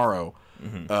no tomorrow,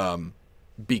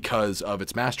 because of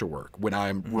its masterwork. When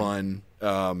I run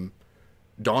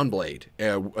Dawnblade,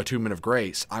 Attunement of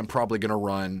Grace, I'm probably going to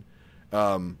run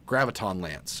Graviton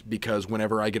Lance, because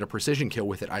whenever I get a precision kill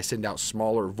with it, I send out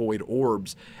smaller void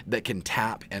orbs that can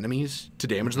tap enemies to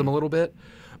damage them a little bit.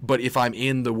 But if I'm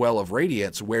in the Well of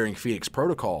Radiance wearing Phoenix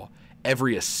Protocol,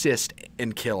 every assist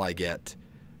and kill I get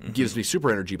gives me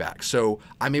super energy back. So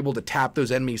I'm able to tap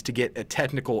those enemies to get a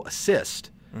technical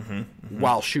assist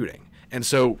while shooting. And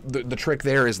so the trick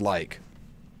there is, like,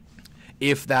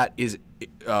 if that is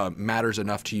matters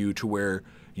enough to you to where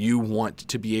you want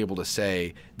to be able to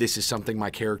say, this is something my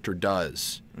character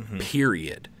does,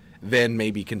 period, then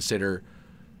maybe consider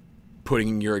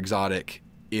putting your exotic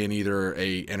in either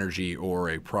a energy or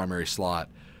a primary slot.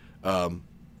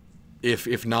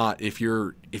 If not, if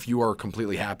you are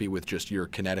completely happy with just your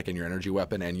kinetic and your energy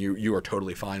weapon, and you are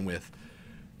totally fine with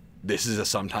this is a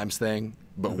sometimes thing,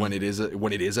 but when it is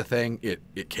a thing,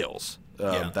 it kills.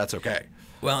 That's okay.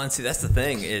 Well, and see, that's the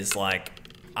thing, is, like,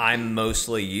 I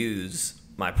mostly use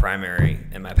my primary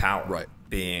and my power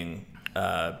being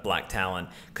Black Talon,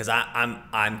 because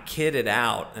I'm kitted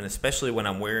out, and especially when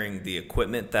I'm wearing the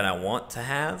equipment that I want to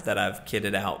have, that I've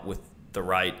kitted out with the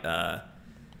right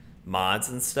mods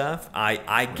and stuff,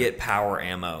 I get power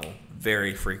ammo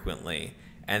very frequently,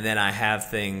 and then I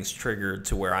have things triggered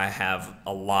to where I have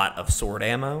a lot of sword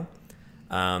ammo.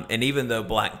 And even though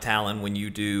Black Talon, when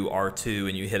you do R2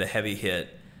 and you hit a heavy hit,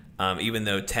 even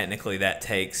though technically that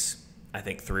takes, I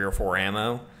think, 3 or 4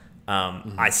 ammo,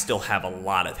 I still have a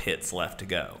lot of hits left to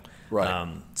go.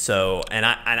 So,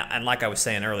 and like I was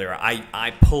saying earlier,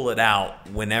 I pull it out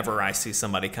whenever I see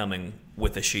somebody coming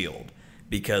with a shield,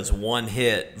 because one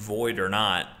hit, void or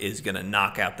not, is going to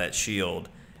knock out that shield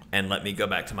and let me go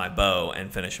back to my bow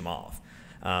and finish them off.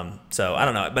 So I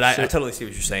don't know, but I totally see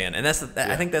what you're saying, and that's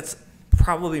I think that's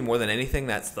probably, more than anything,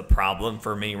 that's the problem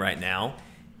for me right now,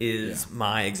 is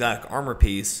my exotic armor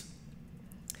piece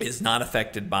is not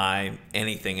affected by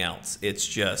anything else. It's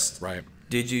just,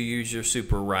 did you use your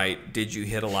super right? Did you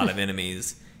hit a lot of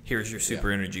enemies? Here's your super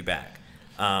energy back.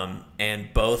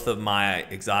 And both of my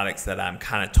exotics that I'm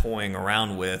kind of toying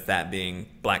around with, that being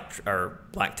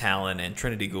Black Talon and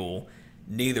Trinity Ghoul,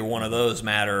 neither one of those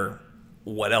matter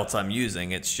what else I'm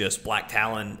using. It's just Black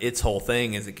Talon, its whole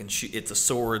thing is it can shoot, it's a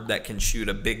sword that can shoot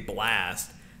a big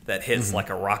blast that hits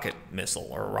like a rocket missile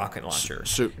or a rocket launcher.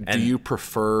 So do you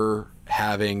prefer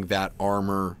having that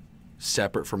armor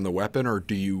separate from the weapon, or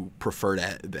do you prefer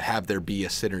to have there be a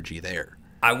synergy there?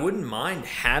 I wouldn't mind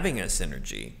having a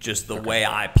synergy. Just the way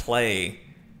I play,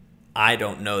 I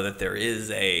don't know that there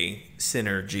is a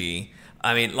synergy.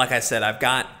 I mean, like I said, I've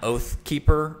got Oath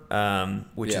Keeper,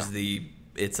 which is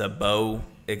it's a bow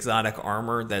exotic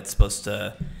armor that's supposed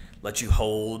to let you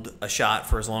hold a shot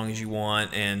for as long as you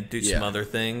want and do some other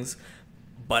things.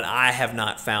 But I have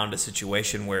not found a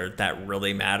situation where that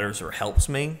really matters or helps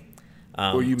me.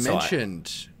 Well, you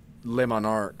mentioned Le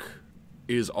Monarque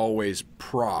is always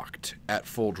procced at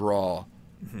full draw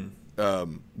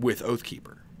with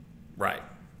Oathkeeper. Right.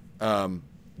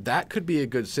 That could be a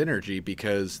good synergy,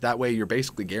 because that way you're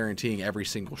basically guaranteeing every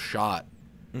single shot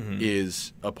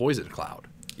is a poison cloud.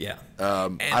 Yeah.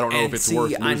 I don't know if it's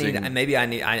worth losing.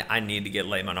 I need to get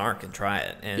Le Monarque and try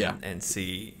it and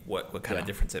see what kind of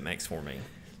difference it makes for me.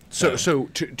 So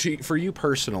for you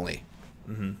personally,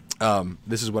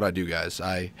 this is what I do, guys.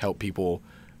 I help people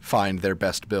find their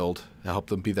best build. I help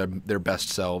them be their best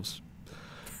selves.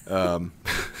 You're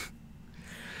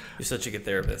such a good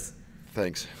therapist.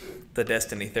 Thanks. The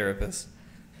Destiny therapist.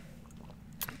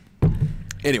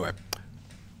 Anyway,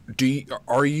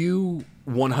 are you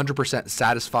 100%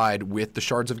 satisfied with the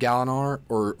Shards of Galanar,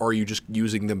 or are you just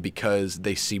using them because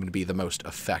they seem to be the most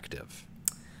effective?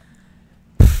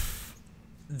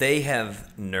 They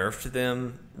have nerfed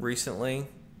them recently.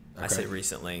 Okay. I say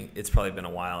recently. It's probably been a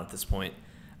while at this point.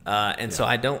 So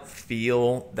I don't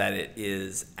feel that it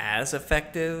is as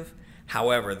effective.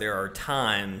 However, there are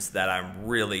times that I'm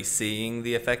really seeing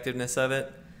the effectiveness of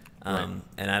it. And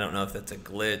I don't know if that's a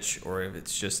glitch or if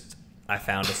it's just I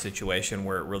found a situation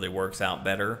where it really works out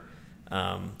better.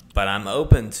 But I'm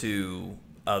open to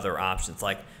other options.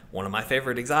 Like one of my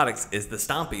favorite exotics is the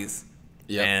Stompies.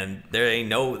 Yep. And there ain't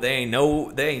no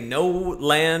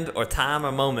land or time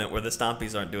or moment where the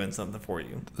Stompies aren't doing something for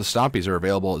you. The Stompies are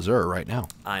available at Xur right now.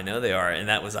 I know they are, and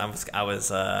that was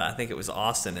I think it was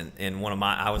Austin in one of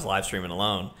my I was live streaming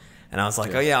alone, and I was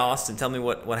like, oh yeah, Austin, tell me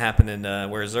what happened in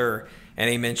where's Xur, and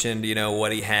he mentioned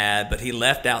what he had, but he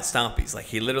left out Stompies. Like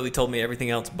he literally told me everything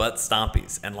else but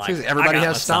Stompies, and like everybody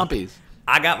has Stompies.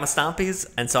 I got my Stompies,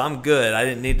 and so I'm good. I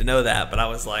didn't need to know that, but I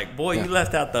was like, boy, you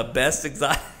left out the best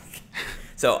exotic.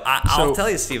 So I'll tell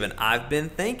you, Steven, I've been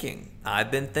thinking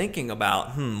about,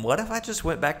 what if I just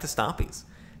went back to Stompies?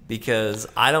 Because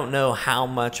I don't know how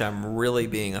much I'm really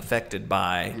being affected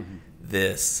by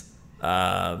this,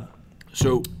 by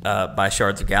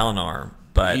Shards of Galanar.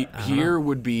 But here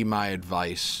would be my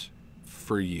advice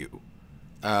for you,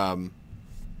 and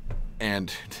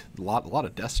a lot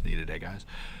of Destiny today, guys.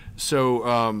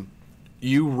 So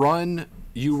you run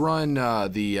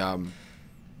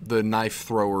the knife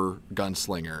thrower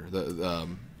gunslinger, the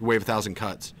Wave 1,000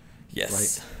 Cuts.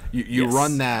 Yes. Right? You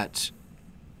run that.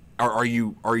 Are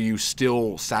you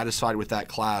still satisfied with that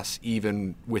class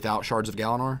even without Shards of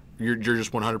Galanar? You're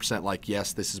just 100% like,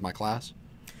 yes, this is my class?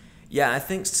 Yeah, I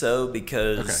think so,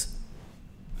 because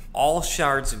all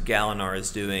Shards of Galanar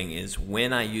is doing is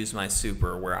when I use my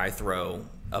super where I throw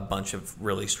a bunch of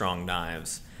really strong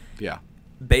knives. Yeah.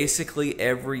 Basically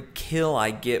every kill I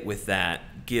get with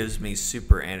that gives me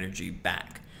super energy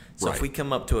back. So if we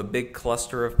come up to a big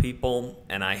cluster of people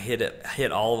and I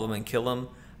hit all of them and kill them,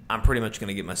 I'm pretty much going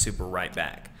to get my super right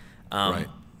back. And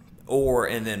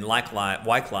then likewise,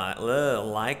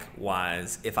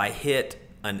 if I hit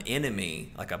an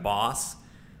enemy like a boss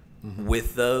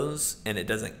with those and it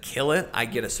doesn't kill it, I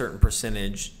get a certain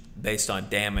percentage based on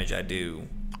damage I do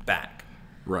back.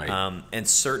 Right. And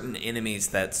certain enemies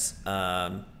that's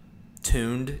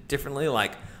tuned differently,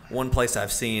 like one place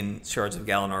I've seen Shards of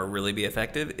Galanar really be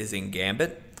effective is in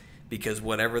Gambit, because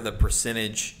whatever the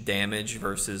percentage damage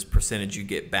versus percentage you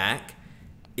get back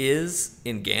is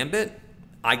in Gambit,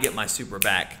 I get my super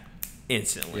back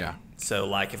instantly. Yeah. So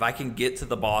like if I can get to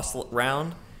the boss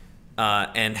round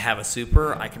and have a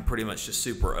super, I can pretty much just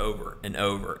super over and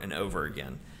over and over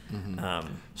again.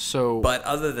 But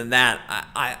other than that,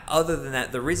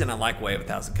 the reason I like Way of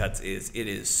 1,000 Cuts is it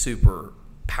is super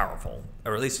powerful,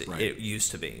 or at least it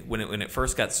used to be when it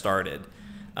first got started.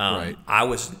 I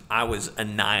was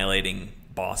annihilating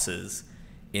bosses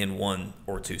in 1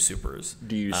 or 2 supers.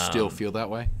 Do you still feel that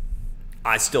way?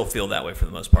 I still feel that way for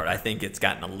the most part. I think it's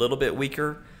gotten a little bit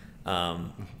weaker,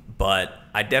 but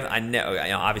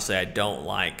obviously I don't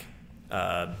like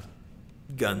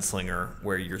gunslinger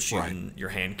where you're shooting your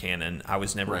hand cannon. I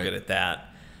was never good at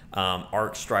that.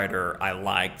 Arc Strider I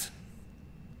liked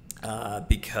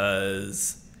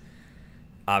because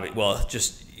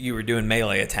just you were doing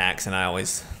melee attacks, and I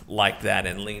always liked that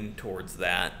and leaned towards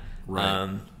that.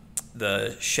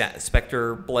 The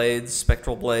spectral blades,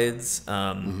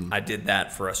 I did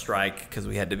that for a strike because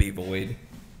we had to be void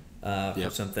for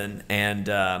something, and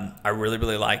I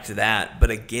really liked that.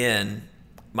 But again,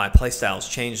 my playstyle's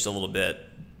changed a little bit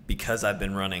because I've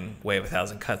been running Way of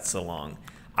 1,000 Cuts so long.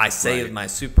 I saved my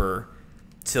super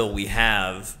till we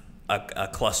have a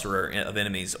cluster of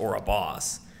enemies or a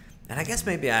boss, and I guess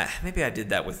maybe I did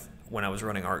that when I was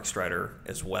running Arc Strider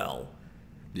as well.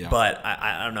 Yeah. But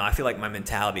I don't know. I feel like my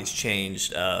mentality's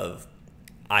changed.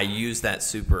 I use that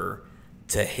super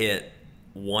to hit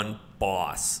one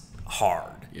boss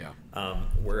hard. Yeah.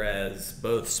 Whereas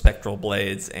both Spectral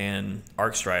Blades and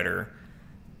Arc Strider,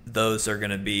 those are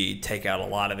going to take out a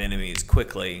lot of enemies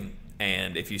quickly,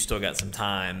 and if you still got some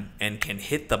time and can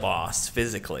hit the boss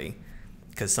physically,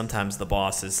 because sometimes the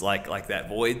boss is like that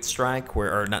Void Strike,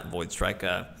 or not Void Strike,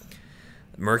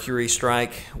 Mercury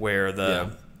Strike, where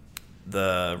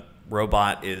the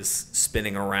robot is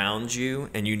spinning around you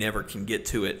and you never can get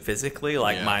to it physically.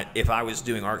 If I was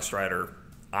doing Arc Strider,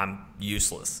 I'm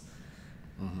useless.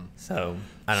 So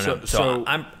I don't know. So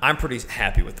I'm pretty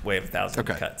happy with Way of 1,000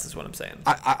 Cuts is what I'm saying.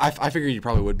 I figured you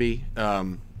probably would be.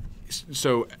 I'm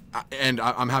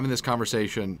having this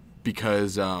conversation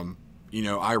because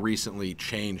I recently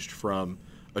changed from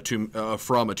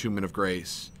Attunement of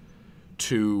Grace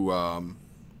to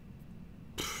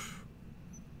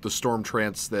Storm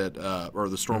Trance that or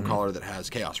the Storm Caller that has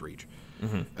Chaos Reach,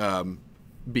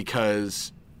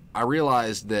 because I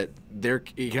realized that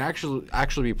it can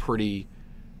actually be pretty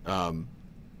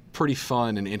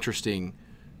fun and interesting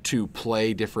to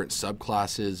play different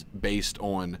subclasses based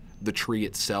on the tree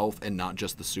itself and not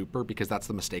just the super, because that's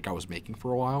the mistake I was making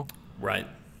for a while. Right.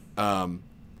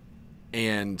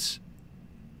 And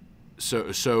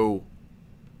so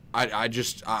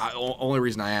only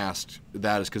reason I asked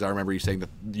that is because I remember you saying that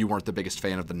you weren't the biggest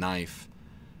fan of the knife,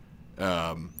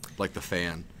 like the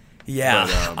fan. Yeah,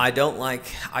 but, I don't like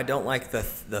the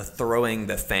throwing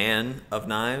the fan of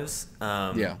knives.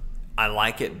 Yeah. I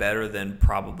like it better than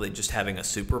probably just having a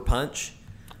super punch.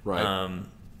 Right.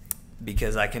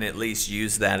 Because I can at least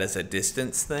use that as a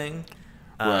distance thing.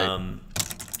 Right.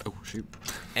 Oh, shoot.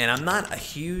 And I'm not a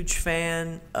huge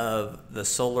fan of the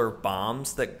solar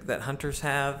bombs that hunters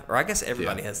have. Or I guess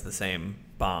everybody has the same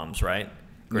bombs, right?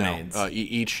 Grenades. No,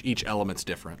 each element's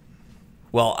different.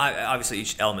 Well, obviously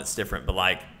each element's different, but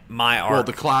like my arc... Well,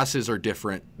 the classes are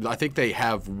different. I think they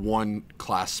have one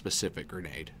class-specific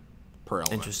grenade per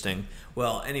element. Interesting.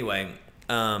 Well, anyway,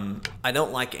 I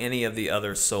don't like any of the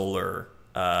other solar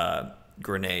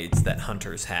grenades that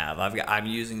hunters have. I'm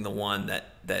using the one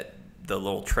that the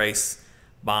little trace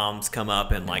bombs come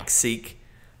up and like seek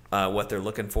what they're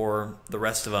looking for. The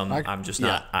rest of them, I'm just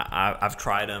not. I've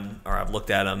tried them or I've looked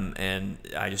at them, and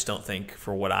I just don't think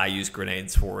for what I use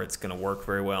grenades for, it's going to work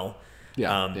very well.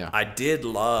 I did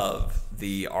love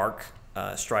the arc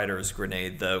Strider's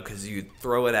grenade though, because you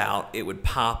throw it out, it would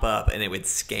pop up and it would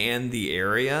scan the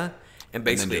area, and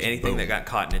basically and anything that got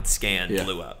caught in its scan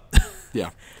blew up. Yeah.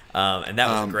 And that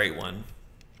was a great one.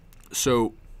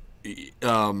 So,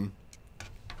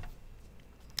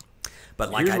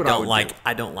 but like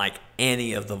I don't like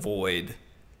any of the Void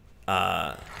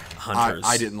hunters.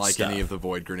 I didn't like stuff. any of the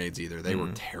Void grenades either. They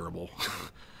were terrible.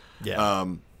 Yeah.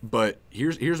 But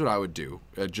here's what I would do,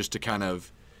 just to kind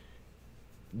of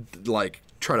like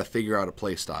try to figure out a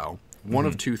play style. One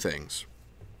of two things.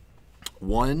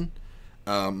 One,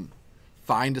 find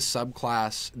a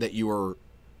subclass that you are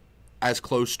as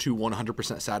close to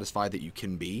 100% satisfied that you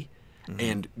can be,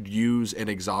 and use an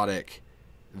exotic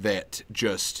that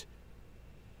just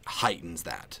heightens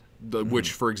that.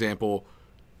 Which, for example,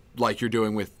 like you're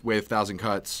doing with Wave of Thousand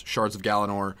Cuts, Shards of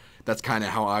Galanor, that's kind of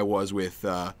how I was with,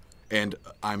 and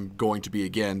I'm going to be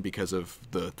again because of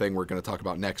the thing we're going to talk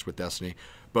about next with Destiny.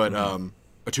 But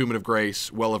Attunement of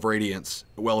Grace, Well of Radiance.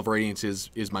 Well of Radiance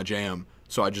is my jam,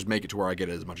 so I just make it to where I get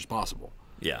it as much as possible.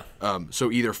 Yeah.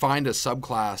 So either find a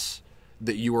subclass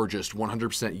that you are just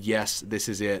 100% yes, this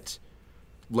is it,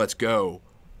 let's go,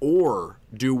 or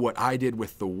do what I did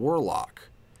with the Warlock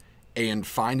and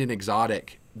find an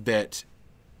exotic that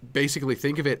basically,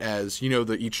 think of it as, you know,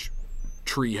 that each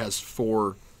tree has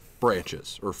 4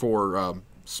 branches or 4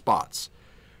 spots.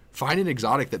 Find an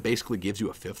exotic that basically gives you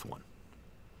a 5th one.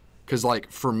 Because,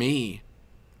 like, for me,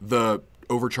 the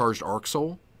Overcharged Arc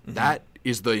Soul, that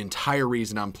is the entire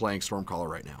reason I'm playing Stormcaller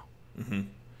right now.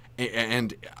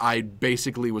 And I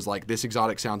basically was like, this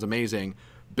exotic sounds amazing,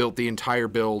 built the entire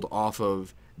build off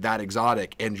of that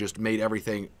exotic, and just made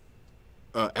everything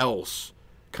else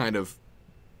kind of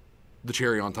the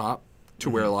cherry on top, to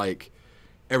where, like,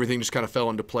 everything just kind of fell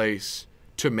into place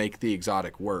to make the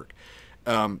exotic work.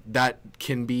 That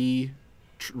can be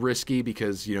risky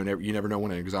because you never know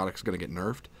when an exotic is going to get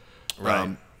nerfed.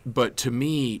 Right. But to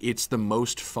me, it's the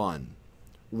most fun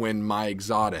when my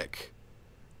exotic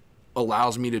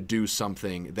allows me to do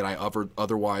something that I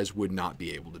otherwise would not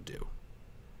be able to do.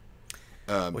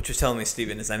 What you're telling me,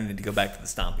 Steven, is I need to go back to the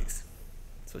Stompies.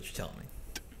 That's what you're telling me.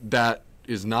 That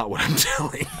is not what I'm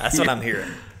telling you. That's what I'm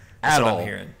hearing. At all. I'm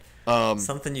hearing.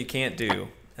 Something you can't do.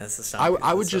 That's the Stompies.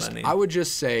 I would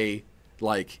just say,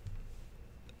 like,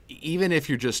 even if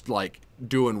you're just like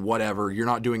doing whatever, you're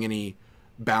not doing any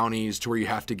bounties to where you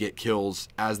have to get kills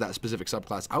as that specific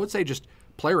subclass, I would say just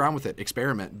play around with it,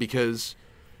 experiment, because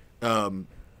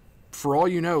for all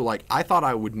you know, like, I thought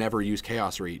I would never use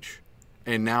Chaos Reach,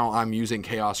 and now I'm using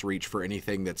Chaos Reach for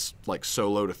anything that's like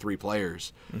solo to 3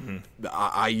 players.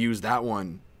 I use that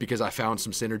one because I found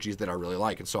some synergies that I really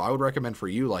like, and so I would recommend for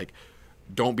you, like,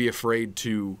 don't be afraid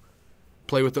to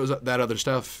play with that other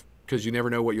stuff, because you never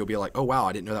know what you'll be like, oh wow,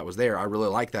 I didn't know that was there, I really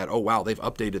like that, oh wow, they've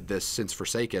updated this since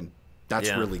Forsaken, that's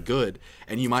really good.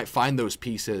 And you might find those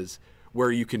pieces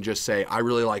where you can just say, I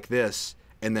really like this,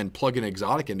 and then plug an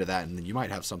exotic into that, and then you might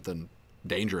have something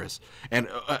dangerous. And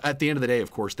at the end of the day,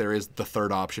 of course, there is the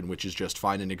third option, which is just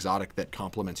find an exotic that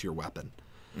complements your weapon.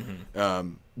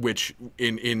 Which,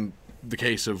 in the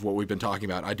case of what we've been talking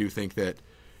about, I do think that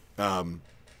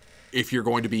if you're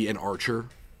going to be an archer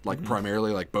like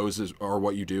primarily, like bows are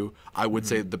what you do, I would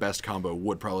say the best combo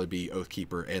would probably be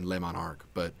Oathkeeper and Le Monarque,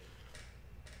 but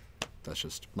that's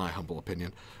just my humble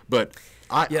opinion. But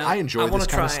I enjoy this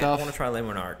kind of stuff. I want to try Le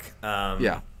Monarque.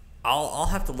 Yeah. I'll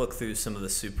have to look through some of the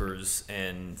supers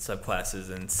and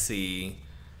subclasses and see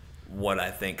what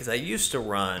I think, because I used to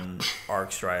run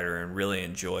Arc Strider and really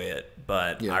enjoy it,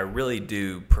 but I really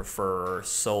do prefer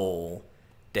soul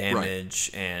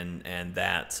damage and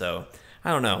that. So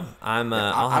I don't know.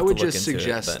 I would just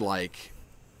suggest like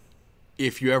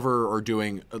if you ever are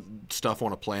doing stuff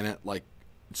on a planet, like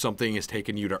something is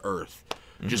taking you to Earth,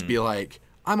 just be like,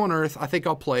 I'm on Earth. I think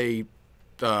I'll play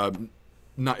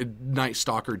Night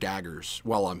Stalker daggers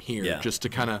while I'm here, just to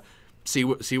kind of see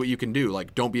what you can do.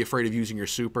 Like, don't be afraid of using your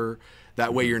super.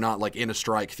 That way, you're not like in a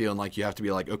strike feeling like you have to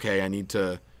be like, okay, I need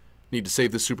to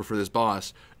save this super for this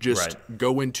boss. Just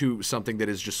go into something that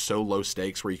is just so low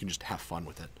stakes where you can just have fun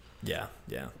with it. Yeah.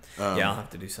 I'll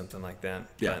have to do something like that.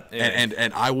 Yeah, but anyway.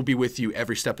 and I will be with you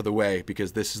every step of the way,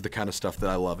 because this is the kind of stuff that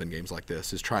I love in games like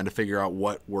this, is trying to figure out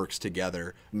what works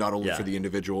together, not only for the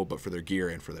individual but for their gear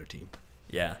and for their team.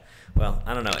 Yeah. Well,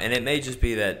 I don't know, and it may just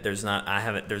be that there's not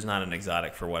an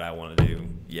exotic for what I want to do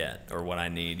yet, or what I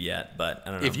need yet. But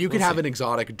I don't know. If you could have an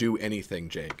exotic do anything,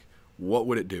 Jake, what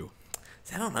would it do?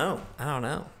 I don't know.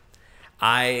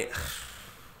 I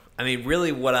mean,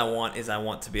 really, what I want is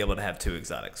to be able to have 2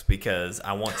 exotics, because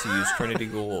I want to use Trinity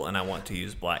Ghoul and I want to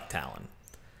use Black Talon.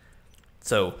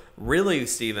 So really,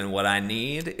 Steven, what I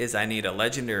need is a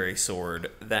legendary sword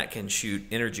that can shoot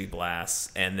energy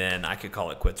blasts, and then I could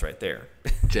call it quits right there.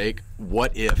 Jake,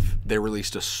 what if they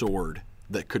released a sword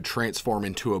that could transform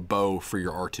into a bow for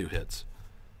your R2 hits?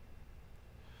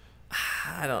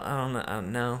 I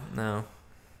don't know.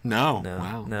 No.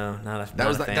 Wow. No, not a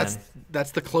fan.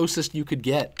 That's the closest you could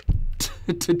get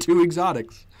to 2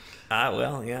 exotics.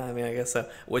 Well, yeah. I mean, I guess so.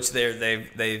 Which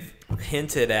they've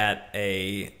hinted at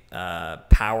a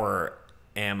power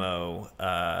ammo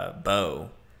bow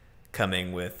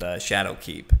coming with Shadow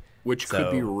Keep, which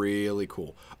could be really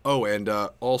cool. Oh, and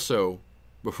also,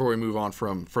 before we move on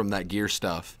from that gear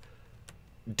stuff,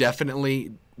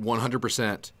 definitely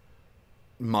 100%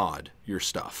 mod your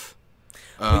stuff.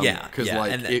 Because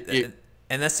like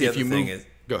and that's the other thing is.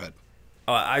 Go ahead.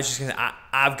 Oh, I was just gonna say,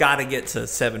 I've got to get to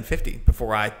 750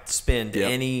 before I spend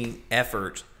any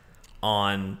effort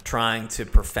on trying to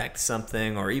perfect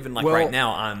something, or even like right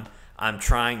now I'm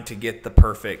trying to get the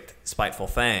perfect Spiteful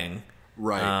Fang.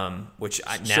 Right. Which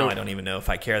I don't even know if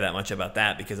I care that much about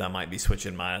that, because I might be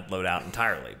switching my loadout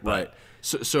entirely. But.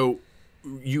 Right. So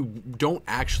you don't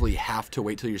actually have to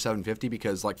wait till you're 750,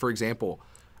 because, like, for example,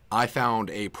 I found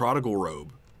a Prodigal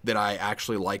Robe that I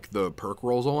actually like the perk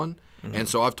rolls on, and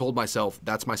so I've told myself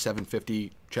that's my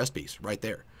 750 chest piece right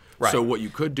there. Right. So what you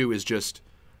could do is just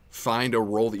find a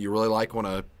roll that you really like on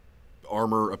a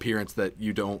armor appearance that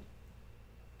you don't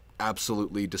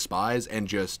absolutely despise, and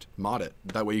just mod it.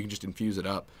 That way you can just infuse it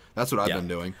up. That's what I've been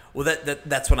doing. Well,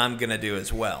 that's what I'm gonna do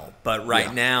as well. But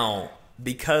right now,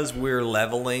 because we're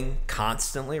leveling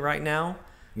constantly right now,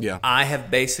 I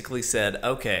have basically said,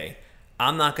 okay,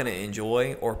 I'm not going to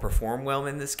enjoy or perform well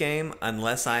in this game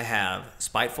unless I have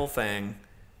Spiteful Fang,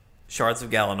 Shards of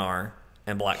Galanar,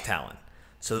 and Black Talon.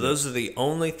 So those are the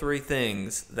only 3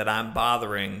 things that I'm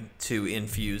bothering to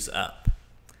infuse up.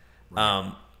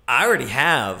 I already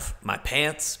have my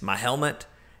pants, my helmet,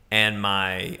 and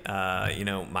my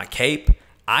my cape.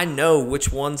 I know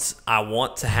which ones I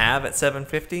want to have at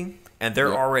 750, and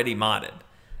they're already modded.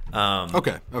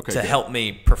 To help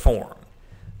me perform.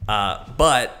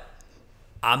 But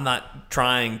I'm not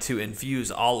trying to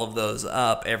infuse all of those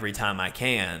up every time I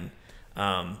can.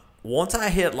 Once I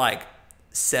hit like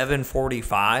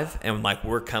 745 and like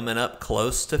we're coming up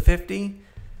close to 50,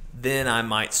 then I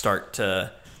might start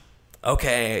to,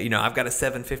 okay, I've got a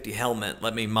 750 helmet.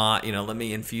 Let me let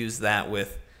me infuse that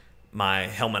with my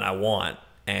helmet I want,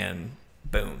 and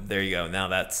boom, there you go. Now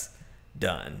that's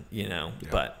done.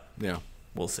 But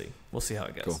we'll see. We'll see how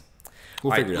it goes. Cool. All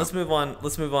right, let's move on.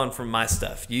 Let's move on from my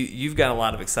stuff. You've got a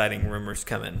lot of exciting rumors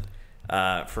coming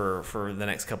for the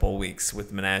next couple of weeks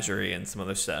with Menagerie and some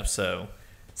other stuff. So,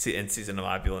 and Season of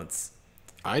Opulence.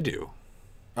 I do.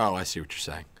 Oh, I see what you're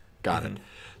saying. Got it.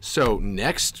 So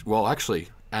next, well, actually,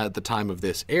 at the time of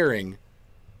this airing,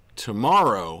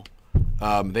 tomorrow,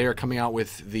 they are coming out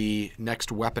with the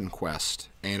next weapon quest,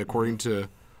 and according to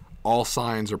all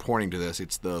signs are pointing to this,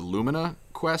 it's the Lumina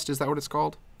quest. Is that what it's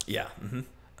called? Yeah.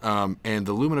 And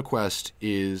the Lumina quest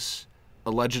is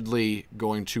allegedly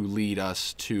going to lead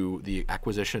us to the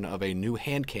acquisition of a new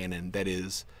hand cannon that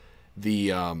is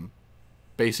the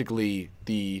basically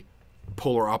the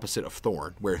polar opposite of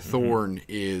Thorn, where Thorn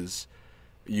is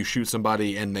you shoot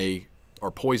somebody and they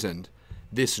are poisoned,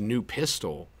 this new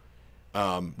pistol,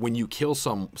 when you kill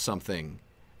something,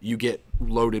 you get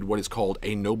loaded what is called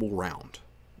a noble round.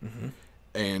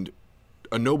 And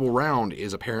a noble round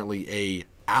is apparently a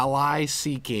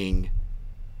ally-seeking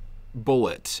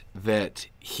bullet that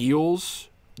heals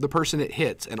the person it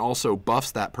hits and also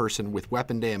buffs that person with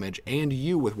weapon damage and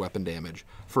you with weapon damage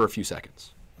for a few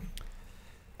seconds.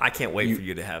 I can't wait for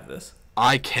you to have this.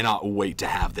 I cannot wait to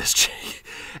have this, Jake.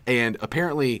 And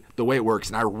apparently the way it works,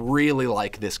 and I really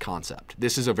like this concept.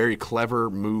 This is a very clever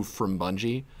move from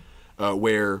Bungie,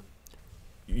 where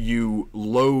you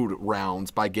load rounds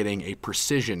by getting a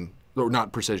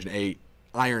a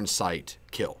iron sight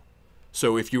kill.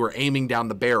 So if you are aiming down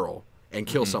the barrel and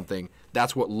kill something,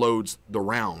 that's what loads the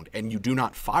round, and you do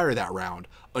not fire that round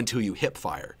until you hip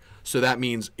fire. So that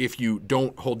means if you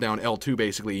don't hold down L2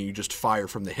 basically and you just fire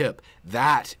from the hip,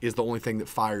 that is the only thing that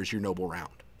fires your noble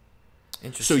round.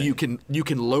 Interesting. So you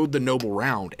can load the noble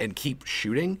round and keep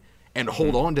shooting and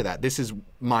hold on to that. This is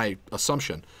my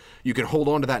assumption. You can hold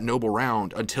on to that noble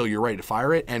round until you're ready to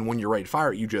fire it, and when you're ready to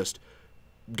fire it, you just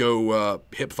go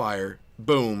hip fire,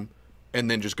 boom, and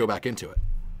then just go back into it.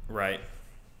 Right.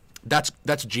 That's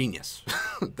genius.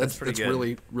 that's pretty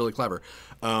good. really clever.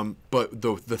 But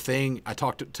the thing I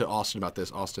talked to Austin about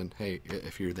this. Austin, hey,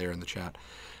 if you're there in the chat,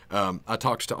 I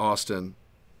talked to Austin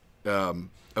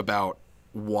about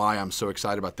why I'm so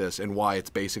excited about this and why it's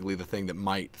basically the thing that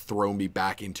might throw me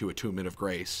back into Attunement of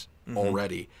Grace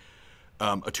already.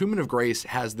 Attunement of Grace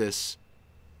has this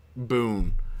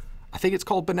boon. I think it's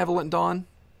called Benevolent Dawn.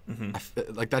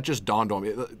 Like that just dawned on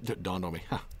me.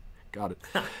 Got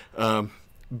it.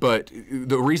 But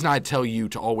the reason I tell you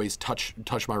to always touch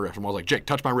my rift, I'm always like, Jake,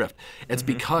 touch my rift. It's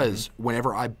because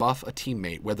whenever I buff a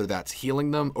teammate, whether that's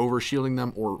healing them, overshielding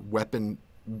them, or weapon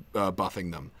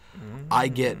buffing them, I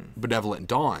get Benevolent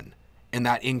Dawn, and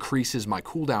that increases my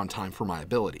cooldown time for my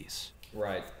abilities.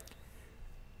 Right.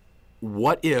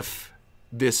 What if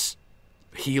this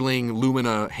healing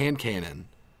Lumina hand cannon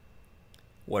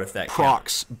What if that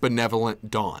procs Benevolent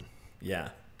Dawn? Yeah.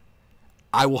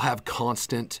 I will have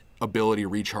constant ability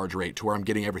recharge rate to where I'm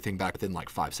getting everything back within like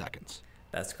 5 seconds.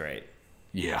 That's great.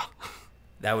 Yeah.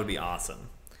 That would be awesome.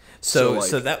 So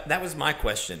like, that was my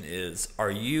question is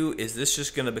this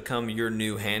just going to become your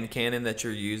new hand cannon that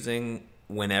you're using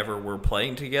whenever we're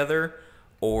playing together,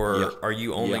 or are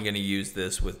you only going to use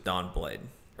this with Dawnblade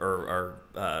or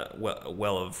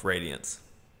Well of Radiance?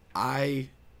 I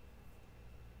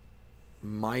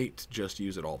might just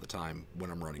use it all the time when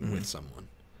I'm running with someone,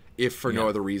 if for no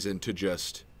other reason to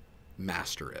just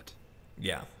master it.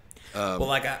 Yeah. Well,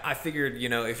 like I figured,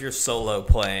 if you're solo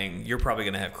playing, you're probably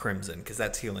going to have Crimson because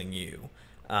that's healing you.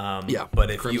 But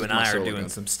if Crimson's you and I are doing gun.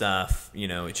 some stuff,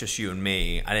 it's just you and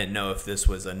me. I didn't know if this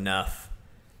was enough.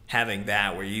 Having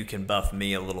that where you can buff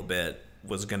me a little bit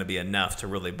was going to be enough to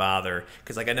really bother.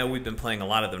 Because I know we've been playing a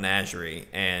lot of the Menagerie,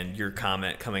 and your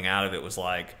comment coming out of it was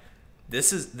like,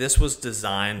 this was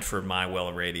designed for my Well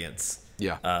of Radiance.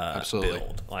 Yeah, absolutely.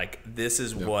 Build. Like this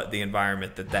is what the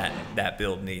environment that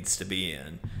build needs to be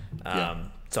in.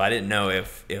 So I didn't know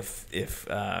if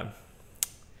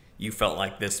you felt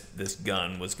like this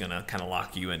gun was gonna kind of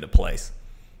lock you into place.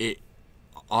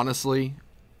 Honestly,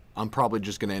 I'm probably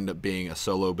just gonna end up being a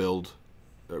solo build,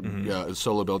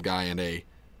 guy and a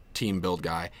team build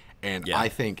guy. And I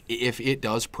think if it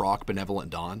does proc Benevolent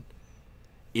Dawn,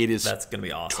 that's gonna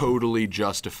be awesome. Totally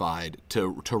justified to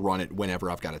run it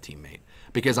whenever I've got a teammate,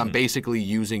 because I'm basically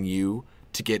using you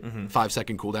to get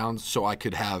 5-second cooldowns, so I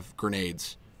could have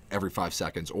grenades every 5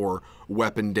 seconds, or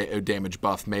weapon damage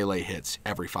buff melee hits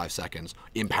every 5 seconds,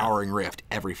 empowering rift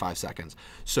every 5 seconds.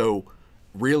 So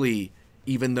really,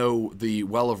 even though the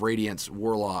Well of Radiance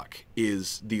Warlock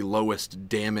is the lowest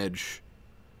damage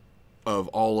of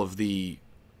all of the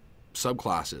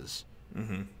subclasses,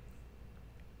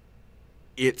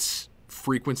 its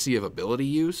frequency of ability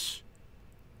use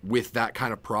with that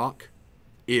kind of proc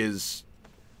is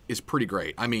pretty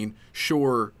great. I mean,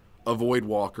 sure, a Void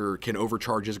Walker can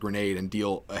overcharge his grenade and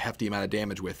deal a hefty amount of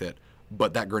damage with it,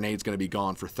 but that grenade's going to be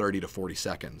gone for 30 to 40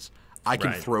 seconds. I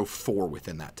can throw 4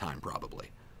 within that time,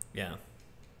 probably. Yeah.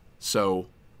 So,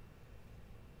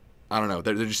 I don't know.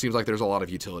 There just seems like there's a lot of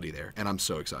utility there, and I'm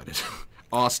so excited.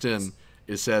 Austin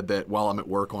has said that while I'm at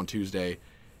work on Tuesday,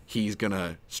 he's going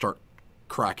to start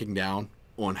cracking down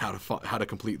on how to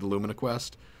complete the Lumina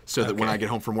quest, so that when I get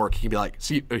home from work, he can be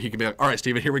like, all right,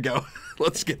 Steven, here we go.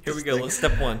 Let's get this thing. Let's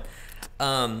step one.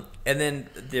 And then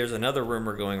there's another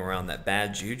rumor going around that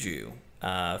Bad Juju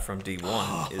from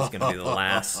D1 is going to be the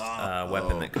last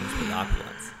weapon that comes with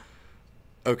Opulence.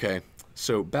 Okay,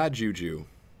 so Bad Juju,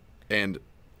 and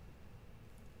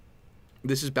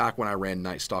This is back when I ran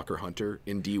Night Stalker Hunter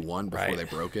in D1 before they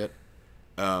broke it.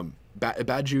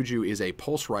 Bad Juju is a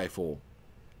pulse rifle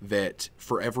that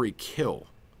for every kill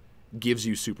gives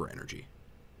you super energy.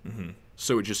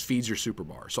 So it just feeds your super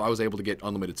bar. So I was able to get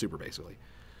unlimited super basically.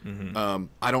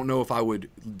 I don't know if I would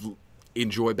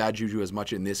enjoy Bad Juju as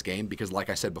much in this game because, like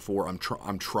I said before,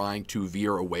 I'm trying to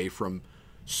veer away from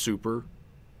super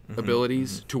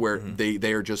abilities to where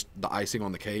they are just the icing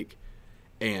on the cake,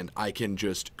 and I can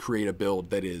just create a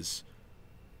build that is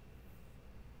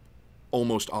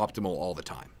almost optimal all the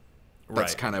time.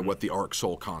 That's kind of what the Arc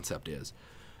Soul concept is.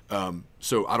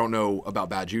 So I don't know about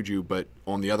Bad Juju, but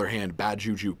on the other hand, Bad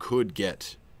Juju could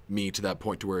get me to that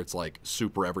point to where it's like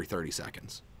super every 30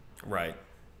 seconds. Right.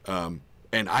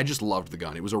 And I just loved the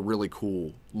gun. It was a really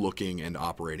cool looking and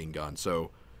operating gun.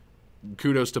 So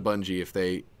kudos to Bungie if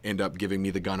they end up giving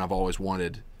me the gun I've always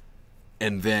wanted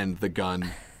and then the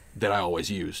gun that I always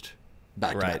used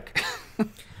back to back.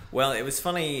 Well, it was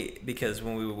funny because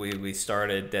when we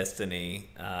started Destiny,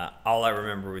 all I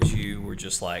remember was you were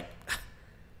just like,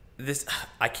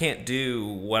 I can't do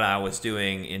what I was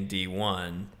doing in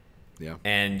D1. Yeah.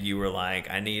 And you were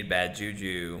like, I need Bad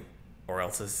Juju or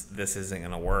else this isn't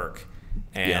going to work.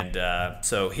 And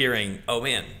so hearing, oh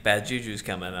man, Bad Juju's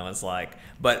coming, I was like,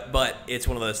 but it's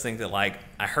one of those things that like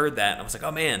I heard that and I was like,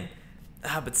 oh man,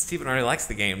 but Steven already likes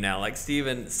the game now. Like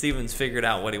Steven's figured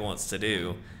out what he wants to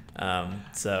do.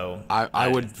 So I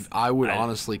would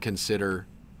honestly consider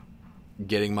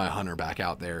getting my hunter back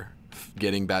out there,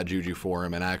 getting Bad Juju for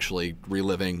him, and actually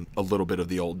reliving a little bit of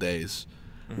the old days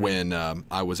when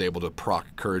I was able to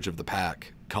proc Courage of the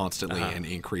Pack constantly and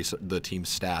increase the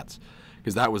team's stats.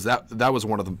 Because that was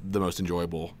one of the most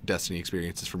enjoyable Destiny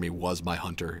experiences for me was my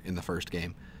hunter in the first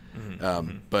game.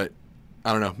 But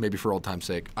I don't know, maybe for old time's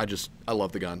sake, I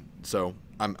love the gun, so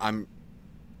I'm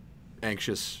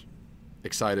anxious,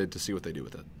 excited to see what they do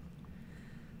with it.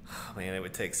 Oh, man, it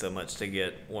would take so much to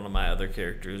get one of my other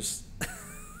characters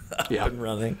up and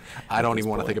running. I don't even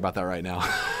want to think about that right now.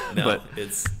 No, but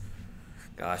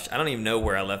gosh, I don't even know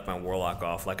where I left my Warlock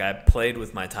off. Like I played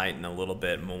with my Titan a little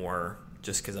bit more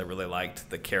just because I really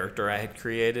liked the character I had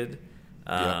created.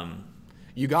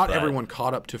 You got everyone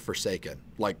caught up to Forsaken,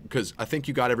 like because I think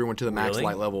you got everyone to the max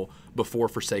light level before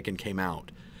Forsaken came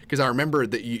out. Because I remember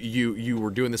that you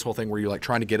were doing this whole thing where you're like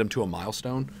trying to get them to a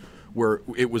milestone, where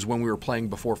it was when we were playing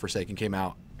before Forsaken came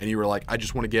out, and you were like, I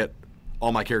just want to get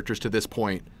all my characters to this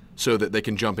point so that they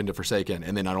can jump into Forsaken,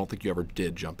 and then I don't think you ever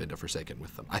did jump into Forsaken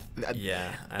with them.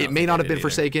 It may not have been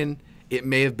Forsaken, it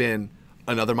may have been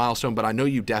another milestone, but I know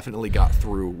you definitely got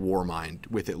through Warmind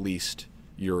with at least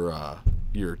your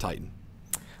Titan.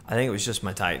 I think it was just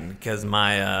my Titan because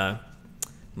my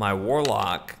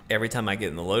Warlock, every time I get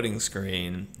in the loading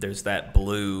screen, there's that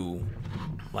blue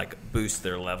like boost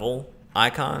their level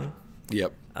icon.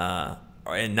 Yep.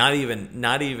 And not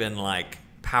even like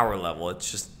power level, it's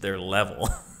just their level.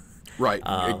 Right,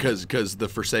 because the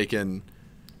Forsaken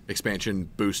expansion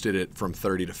boosted it from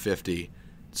 30 to 50.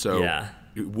 So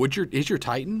is your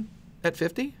Titan at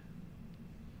 50?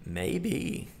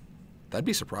 Maybe. That'd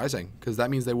be surprising because that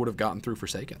means they would have gotten through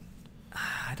Forsaken.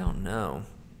 I don't know.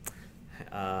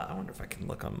 I wonder if I can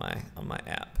look on my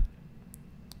app.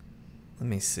 Let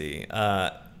me see.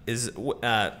 I'm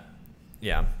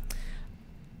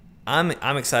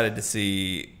excited to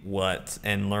see what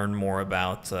and learn more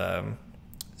about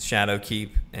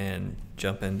Shadowkeep and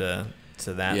jump into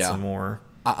that some more.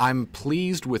 I'm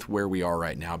pleased with where we are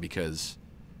right now because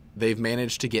they've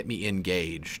managed to get me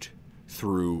engaged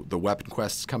through the weapon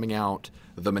quests coming out,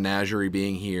 the menagerie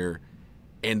being here,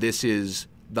 and this is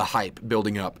the hype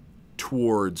building up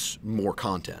towards more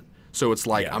content. So it's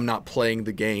like I'm not playing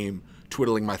the game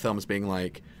twiddling my thumbs being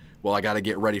like, well, I got to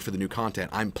get ready for the new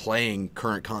content. I'm playing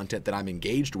current content that I'm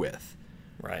engaged with.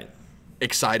 Right.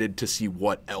 Excited to see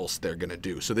what else they're going to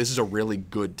do. So this is a really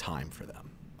good time for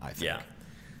them, I think.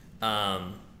 Yeah.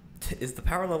 Is the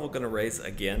power level going to raise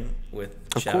again with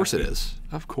Shadowkeep? Of course it is.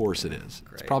 Of course it is.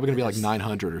 Great. It's probably going to be like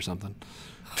 900 or something.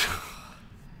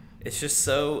 It's just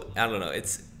so, I don't know.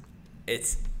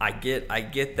 I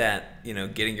get that, you know,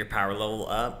 getting your power level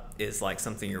up is like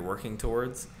something you're working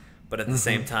towards, but at the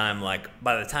same time, like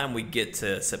by the time we get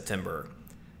to September,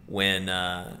 when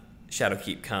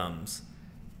Shadowkeep comes,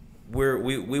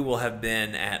 we will have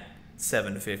been at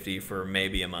 750 for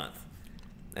maybe a month,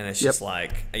 and it's just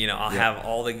like, you know, I'll have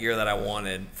all the gear that I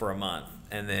wanted for a month,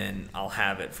 and then I'll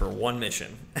have it for one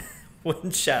mission when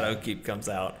Shadowkeep comes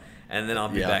out, and then I'll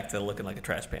be back to looking like a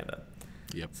trash panda.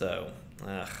 Yep. So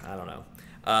I don't know.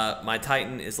 My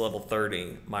Titan is level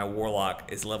 30. My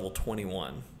Warlock is level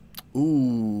 21.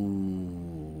 Ooh.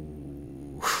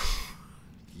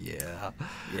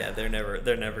 Yeah, they're never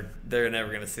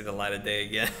gonna see the light of day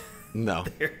again. No.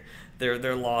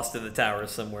 they're lost in the tower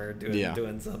somewhere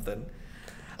doing something.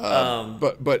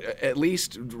 But at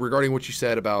least regarding what you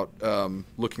said about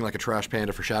looking like a trash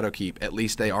panda for Shadowkeep, at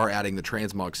least they are adding the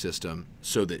transmog system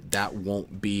so that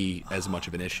won't be as much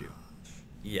of an issue.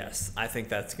 Yes, I think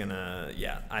that's gonna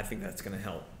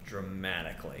help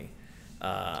dramatically.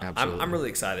 Absolutely. I'm really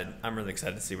excited. I'm really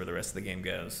excited to see where the rest of the game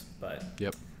goes. But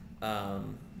yep.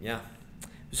 Yeah.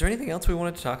 Is there anything else we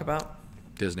wanted to talk about?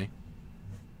 Disney.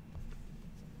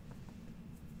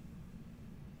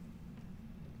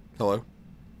 Hello.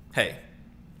 Hey,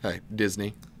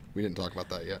 Disney. We didn't talk about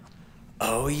that yet.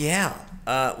 Oh, yeah.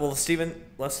 Well, Steven,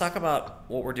 let's talk about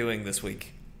what we're doing this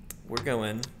week. We're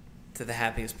going to the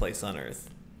happiest place on Earth,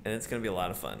 and it's going to be a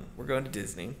lot of fun. We're going to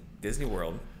Disney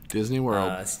World. Disney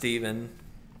World. Steven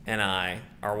and I,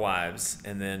 our wives,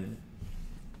 and then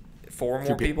 4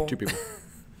 more people? 2 people.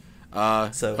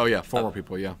 4 more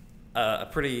people, yeah. A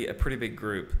pretty big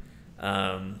group.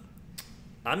 I'm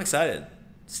excited.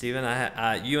 Steven,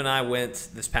 you and I went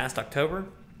this past October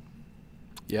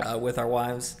with our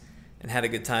wives and had a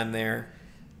good time there.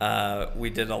 We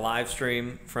did a live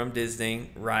stream from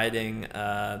Disney riding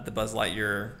the Buzz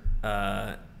Lightyear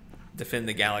Defend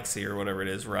the Galaxy or whatever it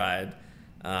is ride,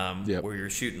 where you're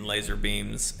shooting laser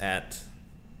beams at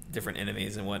different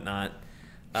enemies and whatnot.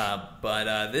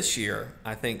 But this year,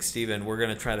 I think, Steven, we're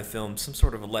going to try to film some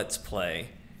sort of a Let's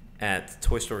Play at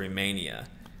Toy Story Mania,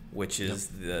 which is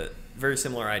the very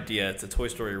similar idea. It's a Toy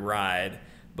Story ride,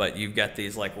 but you've got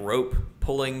these like rope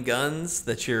pulling guns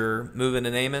that you're moving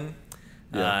and aiming.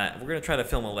 We're going to try to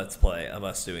film a Let's Play of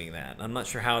us doing that. I'm not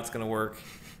sure how it's going to work,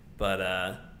 but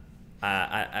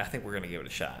I think we're going to give it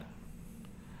a shot.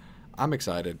 I'm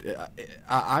excited.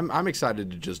 I'm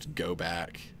excited to just go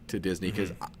back to Disney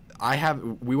because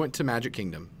we went to Magic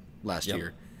Kingdom last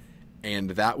year,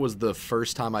 and that was the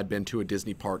first time I'd been to a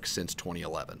Disney park since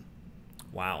 2011.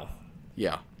 Wow.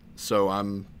 Yeah. So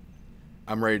I'm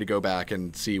ready to go back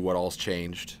and see what all's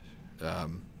changed,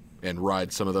 and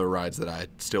ride some of the rides that I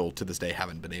still to this day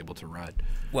haven't been able to ride.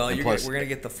 Well, we're going to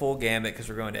get the full gamut because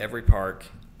we're going to every park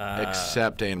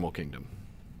except Animal Kingdom.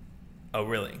 Oh,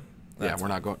 really? We're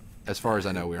not going. As far as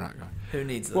I know, we're not going. Who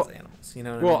needs those animals? You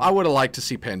know what I mean? I would have liked to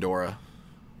see Pandora,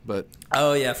 but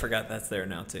oh yeah, I forgot that's there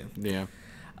now too. Yeah.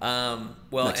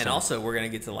 Well, and also we're gonna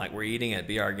get to we're eating at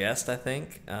Be Our Guest, I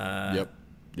think.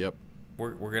 Yep.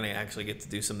 We're gonna actually get to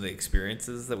do some of the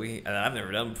experiences that I've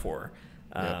never done before.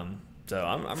 So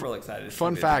I'm really excited.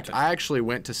 Fun fact: I actually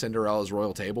went to Cinderella's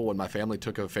Royal Table when my family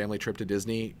took a family trip to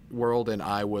Disney World, and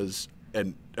I was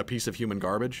a piece of human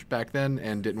garbage back then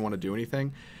and didn't want to do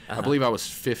anything. I believe I was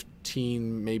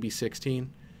 15, maybe 16.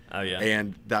 Oh yeah.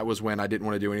 And that was when I didn't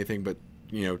want to do anything but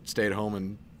stay at home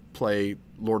and play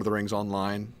Lord of the Rings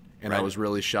online. And I was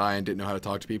really shy and didn't know how to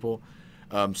talk to people.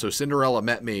 So Cinderella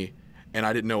met me, and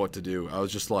I didn't know what to do. I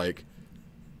was just like,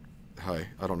 "Hi,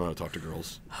 I don't know how to talk to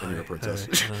girls, and you're a princess."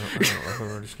 I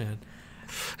don't understand.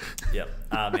 Yep.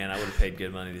 Man, I would have paid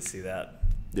good money to see that.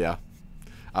 Yeah.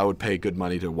 I would pay good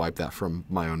money to wipe that from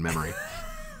my own memory.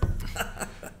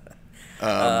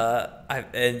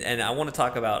 And I want to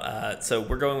talk about, so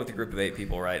we're going with a group of 8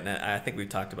 people, right? And I think we've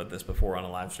talked about this before on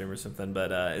a live stream or something,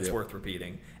 but it's worth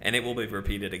repeating, and it will be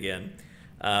repeated again.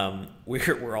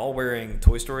 We're all wearing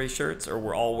Toy Story shirts, or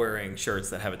we're all wearing shirts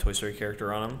that have a Toy Story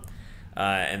character on them,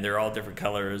 and they're all different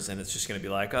colors, and it's just going to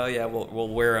be like, oh yeah, we'll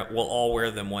all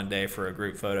wear them one day for a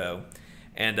group photo.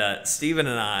 And Steven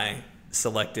and I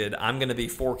selected, I'm going to be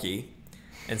Forky,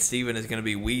 and Steven is going to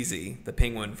be Wheezy, the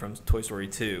penguin from Toy Story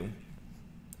 2.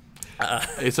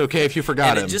 It's okay if you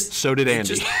forgot him. So did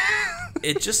Andy.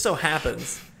 It just so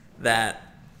happens that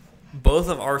both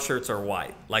of our shirts are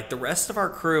white. Like the rest of our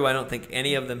crew, I don't think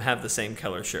any of them have the same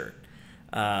color shirt.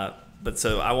 But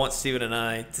so I want Steven and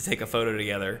I to take a photo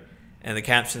together, and the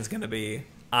caption's going to be,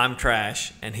 I'm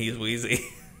trash, and he's Wheezy.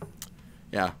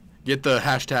 Yeah. Get the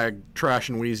hashtag Trash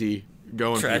and Wheezy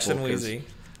going, Trash people, and Wheezy.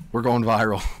 We're going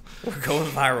viral. We're going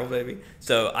viral, baby.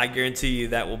 So I guarantee you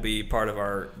that will be part of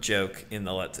our joke in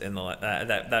the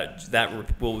that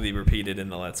will be repeated in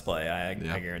the Let's Play. I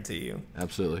guarantee you.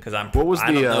 Absolutely. Because I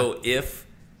don't know if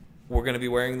we're going to be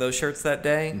wearing those shirts that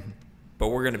day, but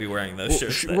we're going to be wearing those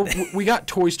shirts that day. We got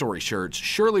Toy Story shirts.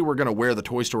 Surely we're going to wear the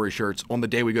Toy Story shirts on the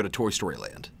day we go to Toy Story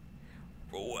Land.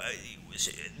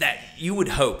 That you would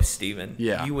hope, Steven.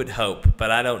 Yeah. You would hope,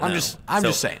 but I don't know. I'm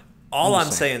just saying. All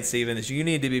I'm saying, Steven, is you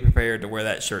need to be prepared to wear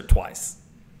that shirt twice,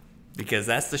 because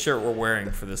that's the shirt we're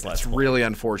wearing for this Let's Play. It's really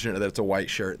unfortunate that it's a white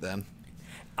shirt then.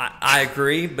 I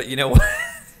agree, but you know what?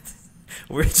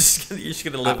 you're just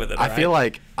gonna live with it. I feel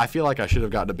like I should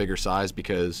have gotten a bigger size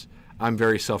because I'm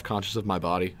very self-conscious of my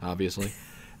body, obviously.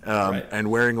 Right. And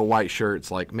wearing a white shirt,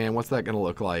 it's like, man, what's that going to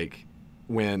look like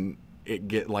when I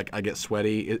get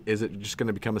sweaty? Is it just going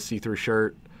to become a see-through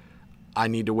shirt? I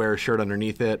need to wear a shirt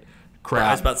underneath it. Crap,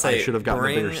 I was about to say, I should have gotten a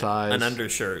bigger size. An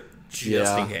undershirt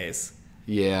just in case.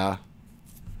 Yeah.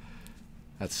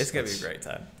 It's going to be a great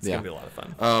time. It's going to be a lot of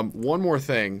fun. One more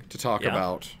thing to talk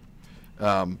about.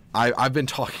 I've been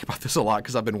talking about this a lot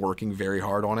because I've been working very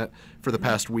hard on it for the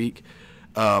past week.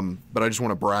 But I just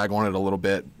want to brag on it a little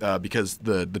bit because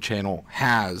the channel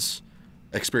has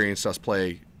experienced us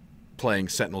playing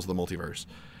Sentinels of the Multiverse.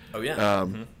 Oh, yeah.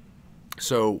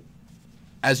 So,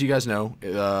 as you guys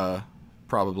know,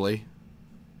 probably,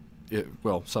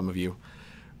 well, some of you,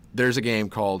 there's a game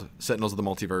called Sentinels of the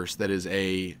Multiverse that is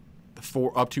a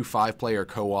up to 5-player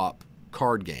co-op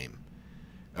card game.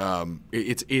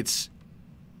 It's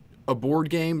a board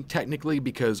game technically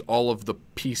because all of the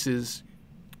pieces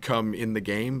come in the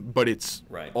game, but it's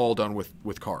all done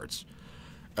with cards.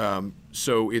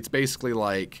 So it's basically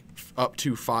like up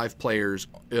to 5 players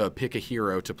pick a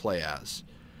hero to play as,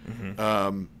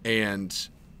 and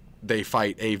they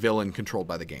fight a villain controlled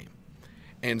by the game.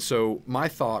 And so my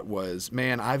thought was,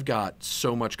 man, I've got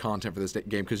so much content for this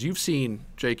game because you've seen,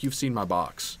 Jake, you've seen my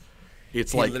box. He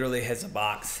literally has a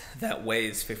box that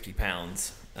weighs 50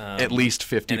 pounds. At least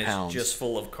 50 and pounds. It's just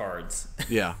full of cards.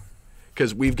 Yeah.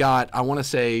 Because we've got, I want to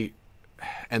say,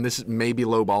 and this may be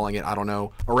lowballing it, I don't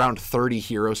know, around 30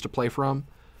 heroes to play from.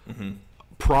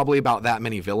 Probably about that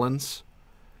many villains.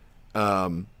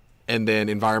 And then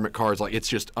environment cards, like it's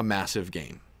just a massive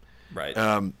game. Right.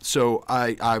 So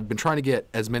I've been trying to get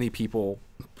as many people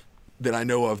that I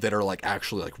know of that are like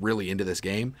actually like really into this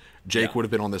game. Jake would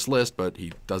have been on this list, but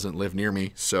he doesn't live near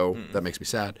me, so that makes me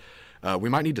sad. We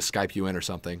might need to Skype you in or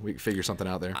something. We can figure something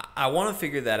out there. I want to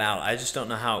figure that out. I just don't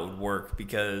know how it would work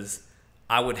because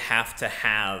I would have to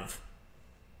have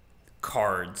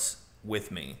cards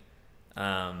with me.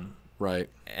 Right.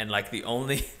 And like the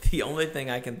only thing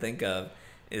I can think of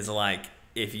is like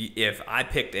if I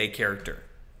picked a character,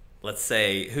 let's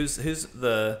say who's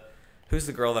the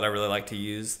girl that I really like to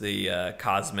use, the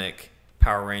cosmic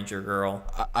Power Ranger girl?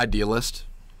 Idealist.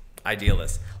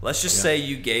 Let's just say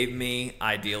you gave me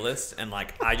Idealist and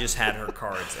like I just had her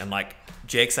cards and like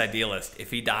Jake's Idealist. If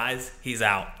he dies, he's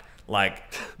out. Like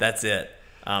that's it.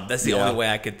 That's the only way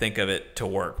I could think of it to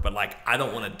work. But like I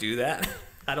don't want to do that.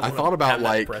 I thought about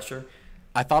like pressure.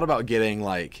 I thought about getting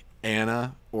like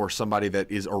Anna or somebody that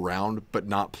is around but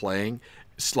not playing.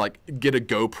 Just like get a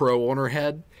GoPro on her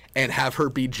head and have her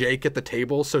be Jake at the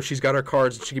table, so she's got her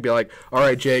cards and she could be like, all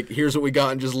right, Jake, here's what we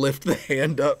got, and just lift the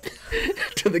hand up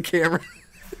to the camera.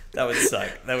 That would suck.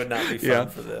 That would not be fun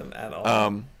for them at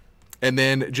all. And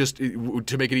then just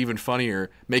to make it even funnier,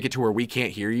 make it to where we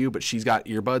can't hear you, but she's got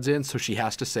earbuds in, so she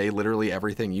has to say literally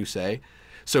everything you say.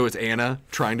 So it's Anna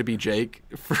trying to be Jake.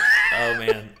 Oh,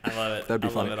 man. I love it. That'd be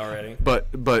funny. I love it already.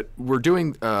 But we're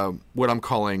doing what I'm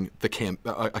calling a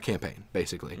campaign,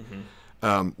 basically,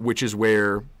 which is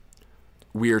where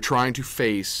we are trying to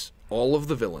face all of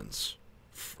the villains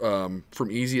from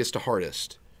easiest to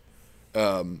hardest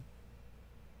until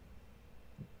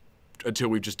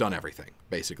we've just done everything,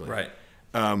 basically. Right.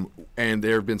 And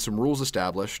there have been some rules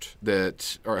established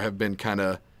that have been kind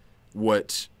of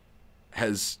what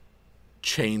has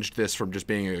changed this from just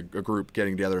being a group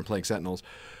getting together and playing Sentinels.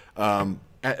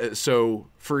 So,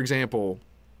 for example,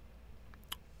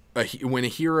 when a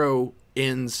hero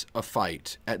ends a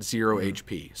fight at 0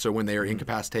 HP, so when they are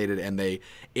incapacitated and the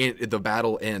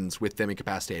battle ends with them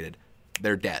incapacitated,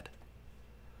 they're dead.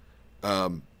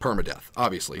 Permadeath,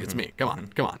 obviously. It's me. Come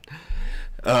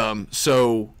on.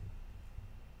 So,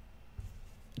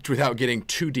 without getting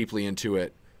too deeply into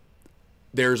it,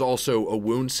 there's also a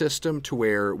wound system to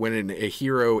where when a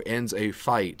hero ends a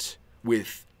fight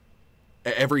with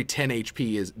every 10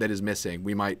 HP that is missing,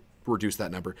 we might reduce that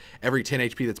number. Every 10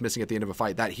 HP that's missing at the end of a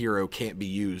fight, that hero can't be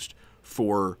used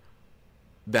for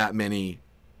that many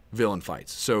villain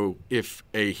fights. So if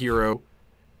a hero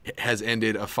has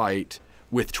ended a fight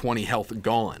with 20 health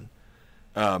gone,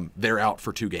 they're out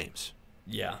for 2 games.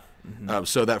 Yeah.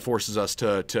 So that forces us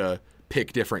to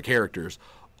pick different characters.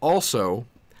 Also,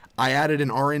 I added an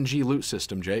RNG loot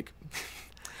system, Jake.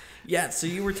 Yeah, so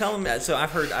you were telling me. So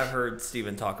I've heard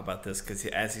Steven talk about this because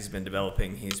as he's been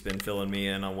developing, he's been filling me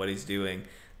in on what he's doing.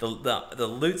 The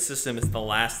loot system is the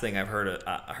last thing I've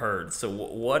heard. So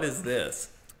what is this?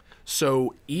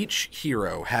 So each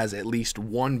hero has at least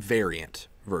one variant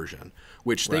version,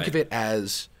 which think of it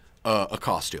as a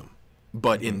costume.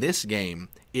 But in this game,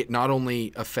 it not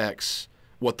only affects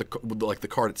what the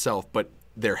card itself, but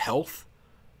their health,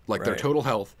 like their total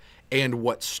health, and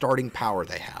what starting power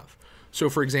they have. So,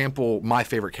 for example, my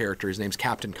favorite character, his name's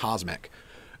Captain Cosmic.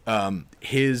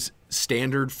 His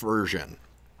standard version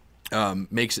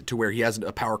makes it to where he has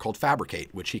a power called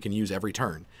Fabricate, which he can use every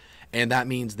turn. And that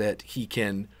means that he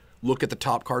can look at the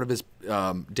top card of his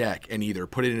deck and either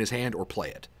put it in his hand or play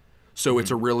it. So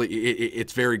it's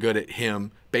it's very good at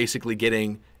him basically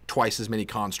getting twice as many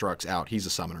constructs out. He's a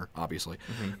summoner, obviously.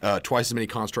 Twice as many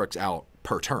constructs out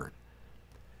per turn.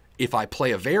 If I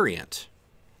play a variant,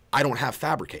 I don't have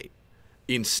Fabricate.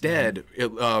 Instead,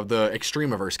 the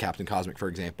Extremiverse Captain Cosmic, for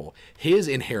example, his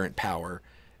inherent power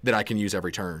that I can use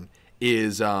every turn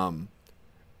is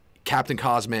Captain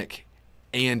Cosmic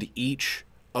and each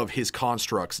of his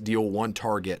constructs deal one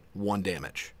target 1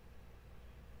 damage.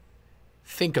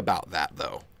 Think about that,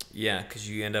 though. Yeah, because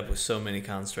you end up with so many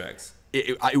constructs.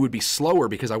 It would be slower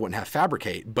because I wouldn't have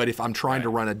Fabricate, but if I'm trying to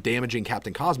run a damaging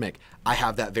Captain Cosmic, I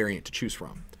have that variant to choose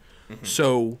from.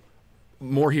 So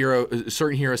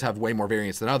certain heroes have way more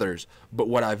variants than others, but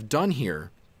what I've done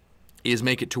here is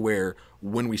make it to where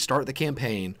when we start the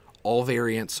campaign, all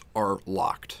variants are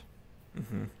locked.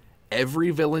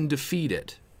 Every villain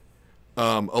defeated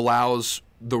allows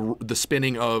the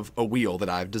spinning of a wheel that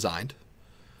I've designed.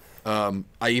 I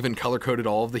even color-coded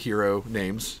all of the hero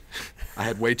names. I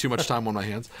had way too much time on my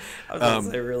hands. I was going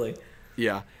to say, really?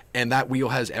 Yeah, and that wheel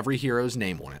has every hero's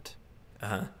name on it.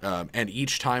 And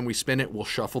each time we spin it, we'll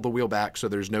shuffle the wheel back so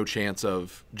there's no chance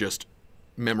of just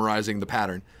memorizing the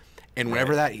pattern. And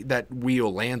whenever that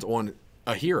wheel lands on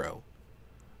a hero,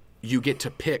 you get to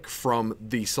pick from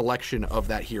the selection of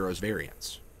that hero's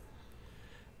variants.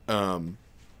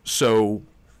 So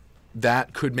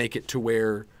that could make it to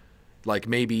where, like,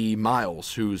 maybe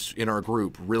Miles, who's in our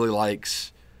group, really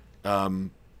likes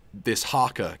this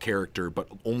Haka character, but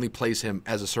only plays him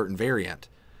as a certain variant.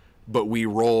 But we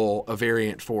roll a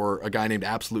variant for a guy named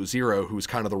Absolute Zero, who's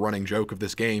kind of the running joke of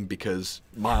this game because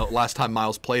last time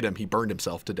Miles played him, he burned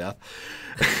himself to death.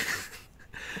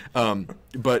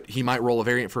 But he might roll a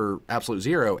variant for Absolute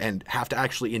Zero and have to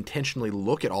actually intentionally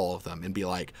look at all of them and be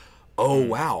like, oh,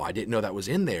 wow, I didn't know that was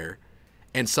in there.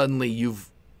 And suddenly you've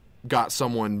got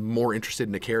someone more interested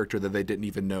in a character that they didn't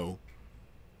even know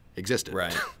existed.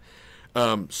 Right.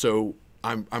 So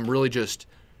I'm really just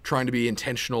trying to be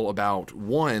intentional about,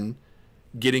 one,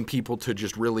 getting people to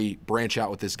just really branch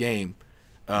out with this game.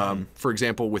 For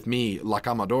example, with me, La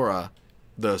Camadora,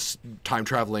 the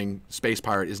time-traveling space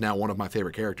pirate, is now one of my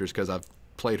favorite characters because I've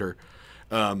played her.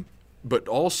 But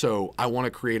also, I want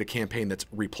to create a campaign that's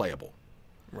replayable.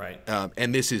 Right.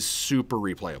 And this is super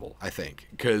replayable, I think,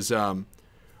 because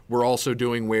we're also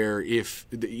doing where if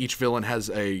each villain has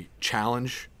a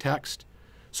challenge text.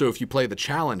 So if you play the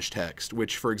challenge text,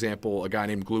 which, for example, a guy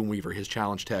named Gloomweaver, his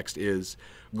challenge text is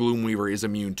Gloomweaver is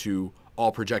immune to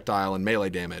all projectile and melee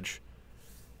damage,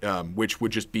 which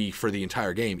would just be for the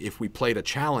entire game. If we played a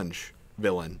challenge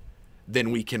villain, then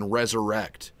we can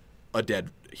resurrect a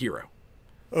dead hero.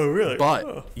 Oh, really?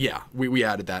 But, yeah, we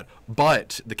added that.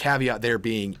 But the caveat there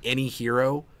being any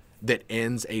hero that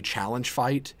ends a challenge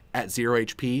fight at 0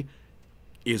 HP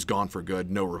is gone for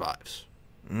good, no revives.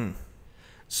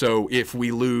 So if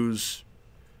we lose,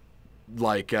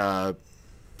 like,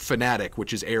 Fnatic,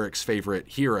 which is Eric's favorite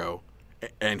hero,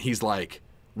 and he's like,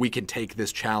 we can take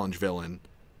this challenge villain,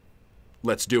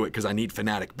 let's do it because I need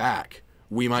Fnatic back.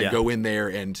 We might go in there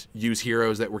and use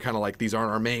heroes that were kind of like, these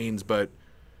aren't our mains, but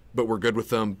we're good with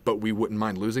them, but we wouldn't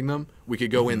mind losing them. We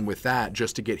could go in with that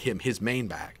just to get him his main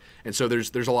back. And so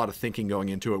there's a lot of thinking going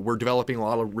into it. We're developing a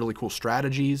lot of really cool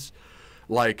strategies.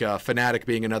 Like Fnatic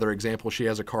being another example, she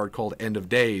has a card called End of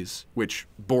Days, which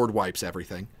board wipes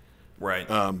everything. Right.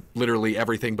 Literally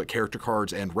everything but character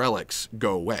cards and relics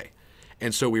go away.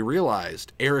 And so we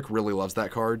realized Eric really loves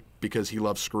that card because he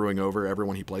loves screwing over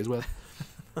everyone he plays with.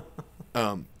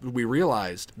 We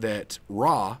realized that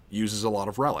Ra uses a lot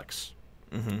of relics.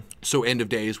 So End of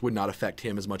Days would not affect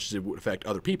him as much as it would affect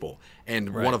other people.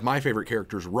 And one of my favorite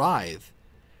characters, Writhe,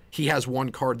 he has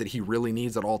one card that he really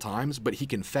needs at all times, but he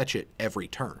can fetch it every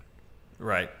turn.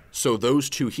 Right. So those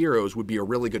two heroes would be a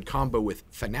really good combo with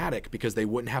Fnatic because they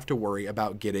wouldn't have to worry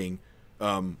about getting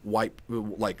all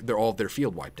of their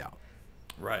field wiped out.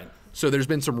 Right. So there's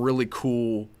been some really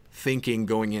cool thinking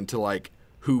going into like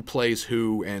who plays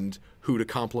who and who to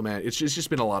complement. It's just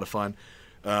been a lot of fun.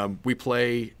 We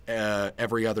play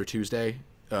every other Tuesday,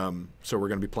 so we're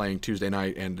going to be playing Tuesday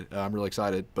night, and I'm really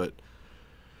excited. But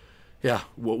yeah,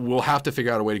 we'll have to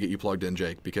figure out a way to get you plugged in,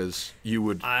 Jake, because you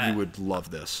would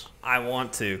love this. I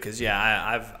want to, because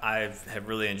I have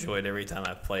really enjoyed every time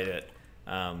I've played it.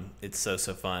 It's so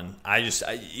fun.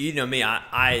 You know me,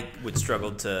 I would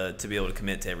struggle to be able to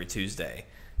commit to every Tuesday.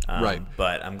 Right.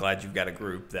 But I'm glad you've got a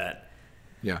group that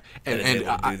Yeah,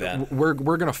 and we're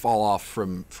gonna fall off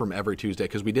from every Tuesday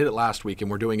because we did it last week and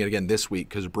we're doing it again this week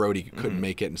because Brody couldn't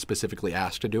make it and specifically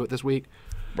asked to do it this week.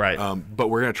 Right. But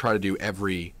we're gonna try to do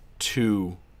every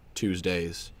 2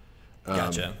 Tuesdays.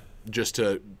 Gotcha. Just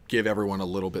to give everyone a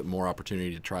little bit more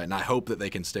opportunity to try it, and I hope that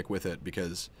they can stick with it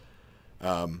because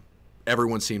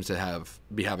everyone seems to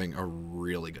be having a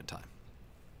really good time.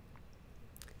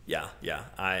 Yeah.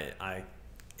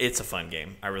 It's a fun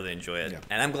game. I really enjoy it. Yeah.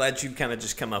 And I'm glad you kind of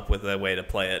just come up with a way to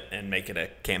play it and make it a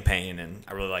campaign, and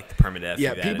I really like the permadeath.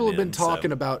 Yeah, people have been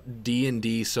talking about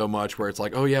D&D so much where it's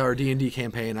like, oh, yeah, our D&D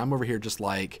campaign. I'm over here just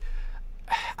like,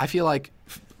 I feel like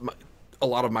a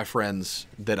lot of my friends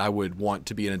that I would want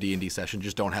to be in a D&D session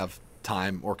just don't have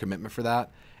time or commitment for that.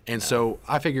 And so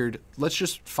I figured let's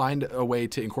just find a way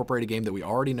to incorporate a game that we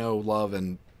already know, love,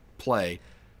 and play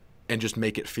and just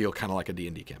make it feel kind of like a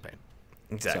D&D campaign.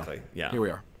 Exactly, so, yeah. Here we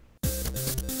are.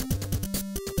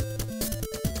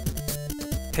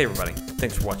 Hey everybody,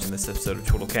 thanks for watching this episode of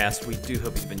Chortlecast. We do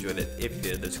hope you've enjoyed it. If you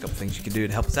did, there's a couple things you can do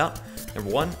to help us out. Number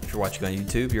one, if you're watching on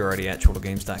YouTube, you're already at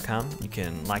chortlegames.com. You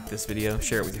can like this video,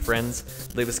 share it with your friends,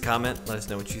 leave us a comment, let us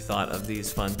know what you thought of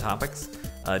these fun topics.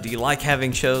 Do you like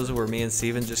having shows where me and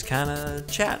Steven just kind of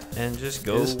chat and just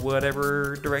go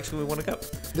whatever direction we want to go?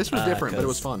 This was different, but it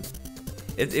was fun.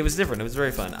 It was different. It was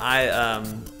very fun.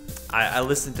 I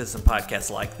listened to some podcasts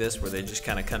like this where they just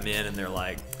kind of come in and they're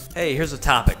like, hey, here's a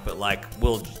topic, but like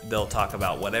they'll talk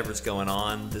about whatever's going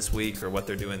on this week or what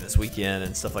they're doing this weekend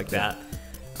and stuff like that.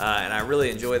 And I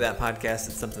really enjoy that podcast.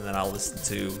 It's something that I'll listen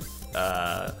to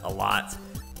a lot.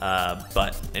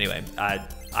 But anyway,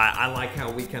 I like how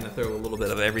we kind of throw a little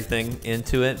bit of everything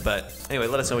into it. But anyway,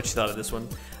 let us know what you thought of this one.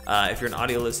 If you're an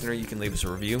audio listener, you can leave us a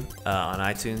review on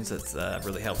iTunes. That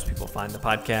really helps people find the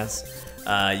podcast.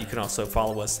 You can also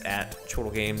follow us at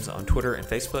Chortle Games on Twitter and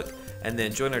Facebook. And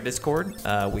then join our Discord.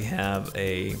 We have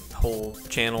a whole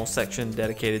channel section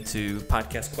dedicated to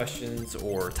podcast questions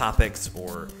or topics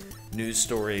or news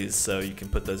stories. So you can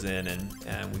put those in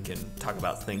and we can talk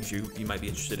about things you might be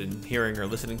interested in hearing or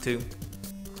listening to.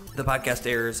 The podcast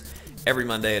airs every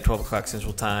Monday at 12 o'clock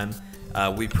Central Time.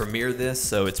 We premiere this,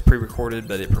 so it's pre-recorded,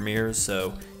 but it premieres.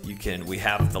 So we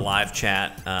have the live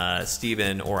chat.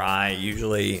 Steven or I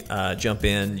usually jump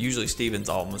in. Usually Steven's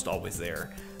almost always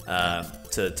there.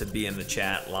 To be in the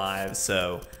chat live,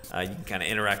 so you can kind of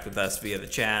interact with us via the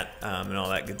chat and all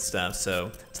that good stuff.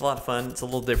 So it's a lot of fun. It's a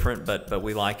little different, but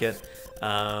we like it.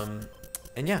 And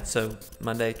yeah, so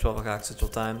Monday, 12 o'clock Central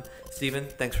Time. Steven,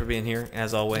 thanks for being here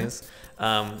as always.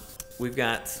 We've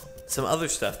got some other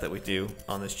stuff that we do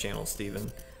on this channel,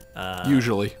 Steven.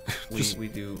 Usually, we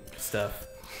do stuff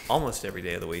almost every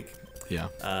day of the week. Yeah.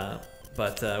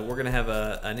 But we're going to have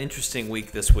an interesting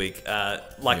week this week.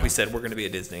 We said, we're going to be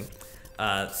at Disney.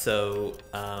 So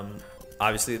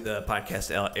obviously the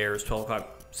podcast airs 12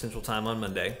 o'clock Central Time on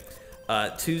Monday.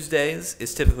 Tuesdays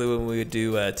is typically when we would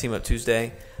do Team Up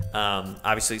Tuesday.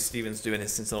 Obviously Steven's doing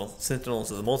his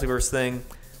Sentinels of the Multiverse thing.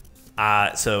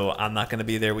 So I'm not going to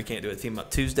be there. We can't do a Team Up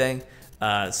Tuesday.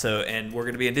 And we're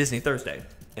going to be in Disney Thursday.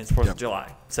 And it's 4th of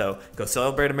July. So go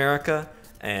celebrate America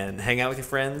and hang out with your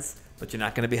friends. But you're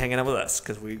not going to be hanging out with us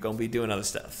because we're going to be doing other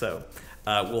stuff. So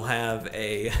we'll have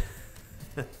a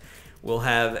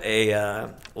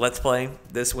Let's Play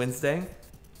this Wednesday.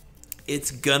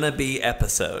 It's gonna be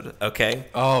episode, okay?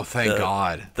 Oh, thank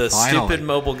God! The stupid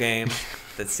mobile game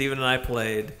that Steven and I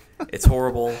played. It's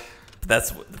horrible.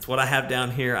 That's what I have down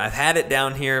here. I've had it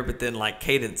down here, but then like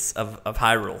Cadence of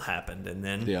Hyrule happened, and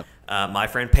then my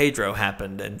friend Pedro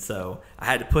happened, and so I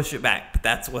had to push it back. But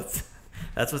that's what's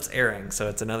airing. So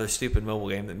it's another stupid mobile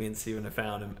game that me and Steven have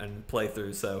found and play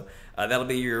through. So that'll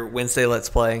be your Wednesday Let's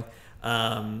Play.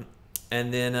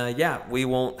 And then, we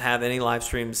won't have any live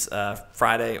streams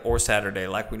Friday or Saturday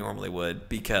like we normally would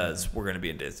because we're going to be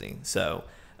in Disney. So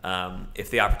if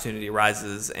the opportunity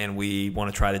arises and we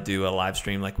want to try to do a live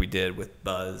stream like we did with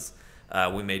Buzz,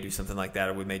 we may do something like that,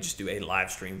 or we may just do a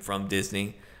live stream from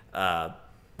Disney.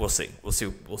 We'll see. We'll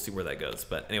see where that goes.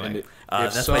 But anyway,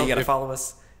 that's why you got to follow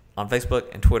us on Facebook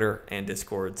and Twitter and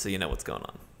Discord so you know what's going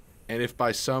on. And if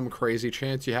by some crazy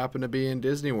chance you happen to be in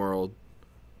Disney World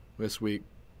this week,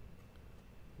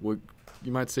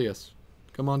 you might see us.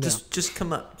 Come on down. Just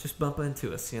come up. Just bump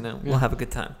into us, We'll have a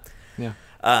good time. Yeah.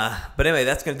 But anyway,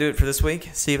 that's going to do it for this week.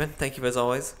 Steven, thank you as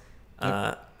always.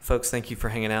 Folks, thank you for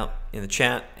hanging out in the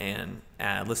chat and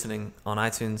listening on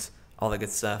iTunes, all that good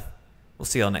stuff. We'll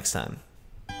see y'all next time.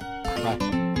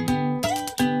 Bye.